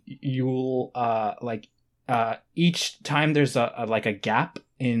then you'll each time there's a gap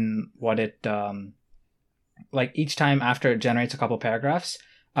in what it like each time after it generates a couple paragraphs,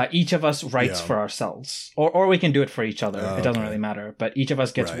 each of us writes for ourselves, or we can do it for each other. It doesn't really matter, but each of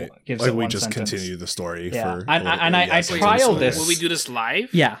us gives like it we one just sentence. continue the story. Yeah, for I trial this. Will we do this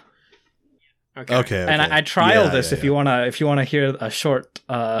live? Yeah. Okay. And I trial this if you wanna hear a short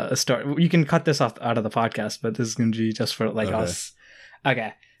story. You can cut this off out of the podcast, but this is gonna be just for like us.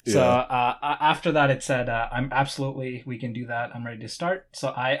 Okay. So after that, it said, we can do that. I'm ready to start.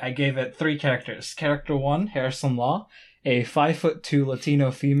 So I gave it 3 characters. Character 1, Harrison Law, a 5'2"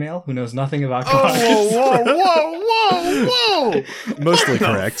 Latino female who knows nothing about cars. Whoa! Mostly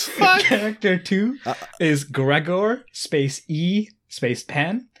correct. Character 2 is Gregor, space E, space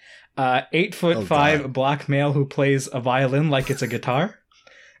Pan, 8'5" black male who plays a violin like it's a guitar.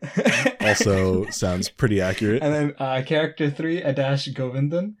 Also sounds pretty accurate. And then character 3, Aadharsh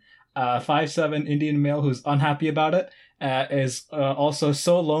Govindan, 5'7" Indian male who's unhappy about it, is also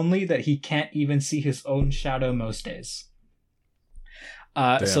so lonely that he can't even see his own shadow most days.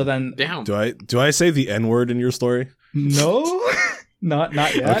 So then, do I say the N-word in your story? No,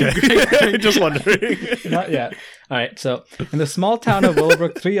 not yet. Okay, just wondering. Not yet. All right. So, in the small town of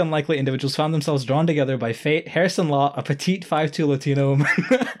Willowbrook, 3 unlikely individuals found themselves drawn together by fate. Harrison Law, a petite 5'2" Latino woman.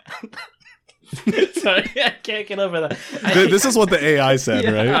 Sorry, I can't get over that. This is what the AI said,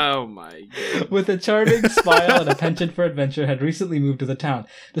 right? Oh my god. With a charming smile and a penchant for adventure, had recently moved to the town.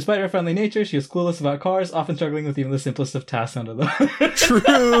 Despite her friendly nature, she is clueless about cars, often struggling with even the simplest of tasks under them.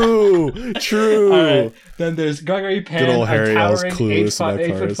 True. All right. Then there's Gregory Pan, Good old Harry a L's towering clueless about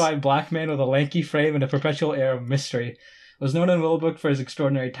 8'5" black man with a lanky frame and a perpetual air of mystery. Was known in Willowbrook for his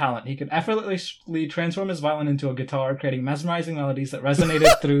extraordinary talent. He could effortlessly transform his violin into a guitar, creating mesmerizing melodies that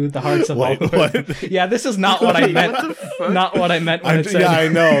resonated through the hearts of all. Yeah, this is not what I meant. Not what I meant when it said. Yeah, I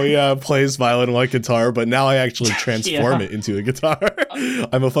know. Yeah, plays violin like guitar, but now I actually transform it into a guitar.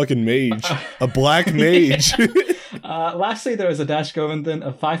 I'm a fucking mage, a black mage. Lastly, there was Aadharsh Govindan,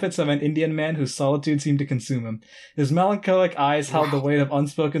 a 5'7" Indian man whose solitude seemed to consume him. His melancholic eyes held the weight of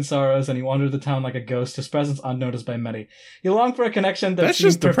unspoken sorrows, and he wandered the town like a ghost, his presence unnoticed by many. He longed for a connection that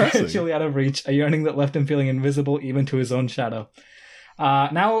seemed perpetually out of reach, a yearning that left him feeling invisible even to his own shadow.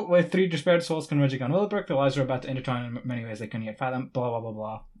 Now, with 3 disparate souls converging on Willowbrook, their lives were about to intertwine in many ways they couldn't yet fathom. Blah blah blah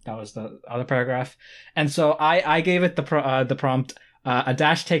blah. That was the other paragraph, and so I gave it the prompt.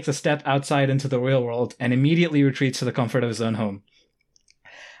 Aadharsh takes a step outside into the real world and immediately retreats to the comfort of his own home.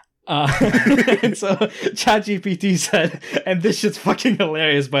 And so ChatGPT said, and this shit's fucking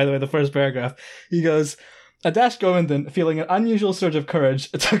hilarious, by the way, the first paragraph. He goes, Aadharsh Govindan, feeling an unusual surge of courage,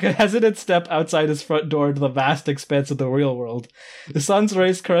 took a hesitant step outside his front door into the vast expanse of the real world. The sun's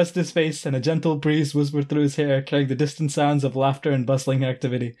rays caressed his face, and a gentle breeze whispered through his hair, carrying the distant sounds of laughter and bustling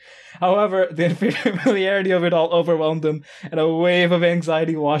activity. However, the familiarity of it all overwhelmed him, and a wave of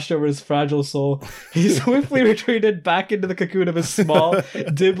anxiety washed over his fragile soul. He swiftly retreated back into the cocoon of his small,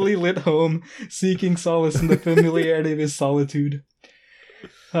 dimly lit home, seeking solace in the familiarity of his solitude.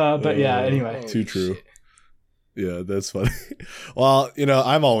 But yeah, anyway. Too true. Yeah, that's funny. Well,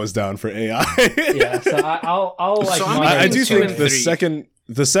 I'm always down for AI. Yeah, so I'll like. So I do think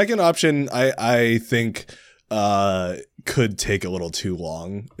the second option, I think, could take a little too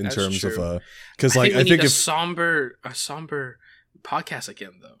long in terms of because like I think a somber podcast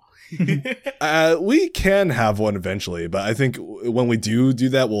again though. We can have one eventually, but I think when we do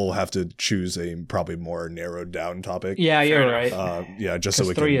that, we'll have to choose a probably more narrowed down topic. Yeah, you're right. Yeah, just so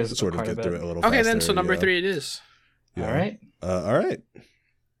we can sort of get through it a little faster. Okay, then so number 3 it is. Yeah. All right. All right.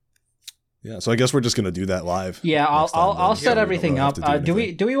 Yeah, so I guess we're just gonna do that live. Yeah, I'll set everything up. Do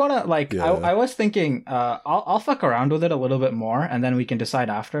we want to like? Yeah. I was thinking, I'll fuck around with it a little bit more, and then we can decide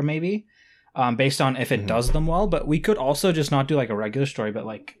after maybe, based on if it does them well. But we could also just not do like a regular story, but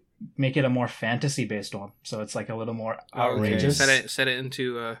like make it a more fantasy based one, so it's like a little more outrageous. Okay. Set it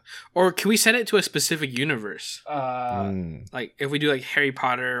into or can we set it to a specific universe? Like if we do like Harry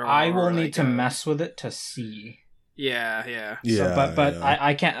Potter. I will need to mess with it to see. Yeah. So, but yeah.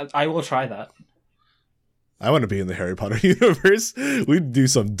 I can't. I will try that. I want to be in the Harry Potter universe. We'd do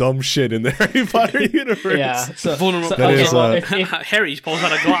some dumb shit in the Harry Potter universe. Yeah. So, vulnerable. If Harry pulls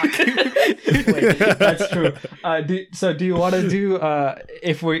out a Glock. Wait, that's true. Do you want to do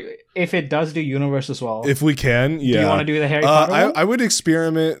if it does do universe as well? If we can, yeah. Do you want to do the Harry Potter one? I would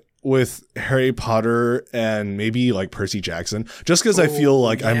experiment with Harry Potter and maybe like Percy Jackson, just because I feel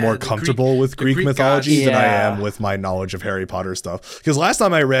like I'm more comfortable with Greek mythology than I am with my knowledge of Harry Potter stuff. Because last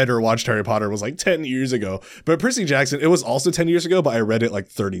time I read or watched Harry Potter was like 10 years ago, but Percy Jackson, it was also 10 years ago, but I read it like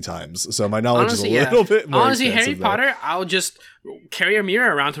 30 times, so my knowledge is a little bit more. Honestly, Harry Potter, I'll just carry a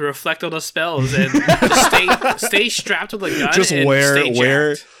mirror around to reflect all the spells and just stay strapped with a gun. Just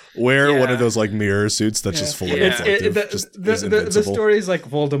wear one of those like mirror suits that's just full of reflective. The story is like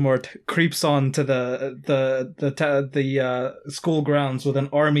Voldemort creeps on to the school grounds with an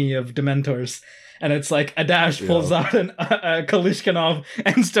army of Dementors, and it's like Aadharsh pulls out a Kalishnikov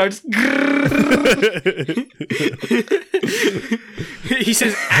and starts. He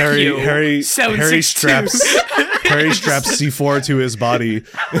says Harry Accio Harry 762. Harry straps C4 to his body,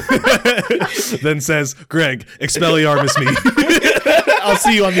 then says, "Greg, Expelliarmus me. I'll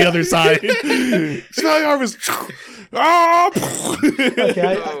see you on the other side." Expelliarmus.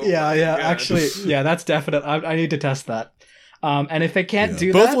 Okay, yeah. God. Actually, yeah, that's definite. I need to test that. And if it can't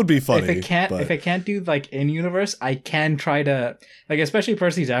do both that, would be funny. If it can't do like in universe, I can try to like, especially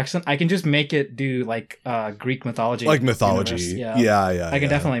Percy Jackson. I can just make it do like Greek mythology, like mythology. Universe. Yeah. I can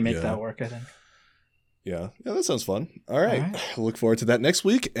definitely make that work, I think. Yeah, that sounds fun. All right. Look forward to that next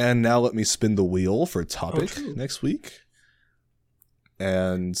week. And now let me spin the wheel for topic next week.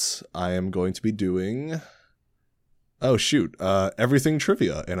 And I am going to be doing... everything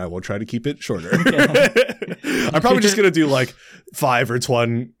trivia, and I will try to keep it shorter. I'm probably just going to do like 5 or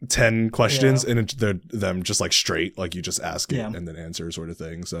 10 questions, and they're them just like straight, like you just ask it and then answer sort of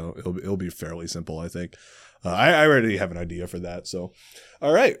thing. So it'll be fairly simple, I think. I already have an idea for that. So,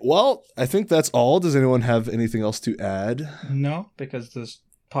 all right. Well, I think that's all. Does anyone have anything else to add? No, because this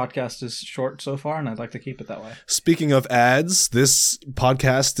podcast is short so far, and I'd like to keep it that way. Speaking of ads, this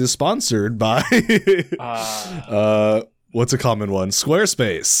podcast is sponsored by what's a common one?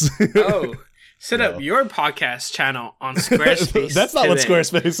 Squarespace. Set up your podcast channel on Squarespace. That's not what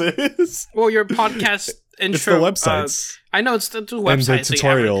Squarespace is. Well, your podcast intro. It's the websites. I know it's the websites. And the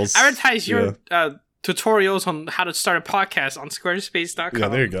tutorials. Advertise your tutorials on how to start a podcast on squarespace.com. Yeah,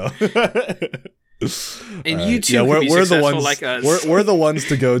 there you go. And you too could be successful the ones, like us. We're the ones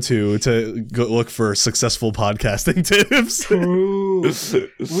to go go look for successful podcasting tips. True.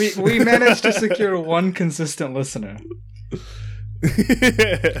 We managed to secure one consistent listener.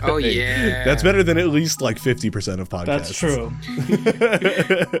 Oh yeah, that's better than at least like 50% of podcasts. That's true.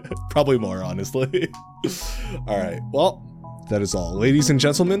 Probably more, honestly. All right. Well, that is all. Ladies and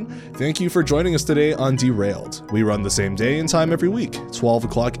gentlemen, thank you for joining us today on Derailed. We run the same day and time every week, 12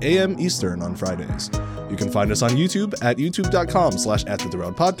 o'clock a.m. Eastern on Fridays. You can find us on YouTube at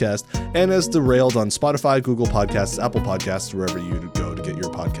youtube.com/@the-Derailed-podcast and as Derailed on Spotify, Google Podcasts, Apple Podcasts, wherever you go to get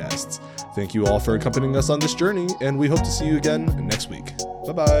your podcasts. Thank you all for accompanying us on this journey, and we hope to see you again next week.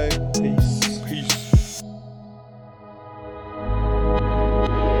 Bye-bye. Peace.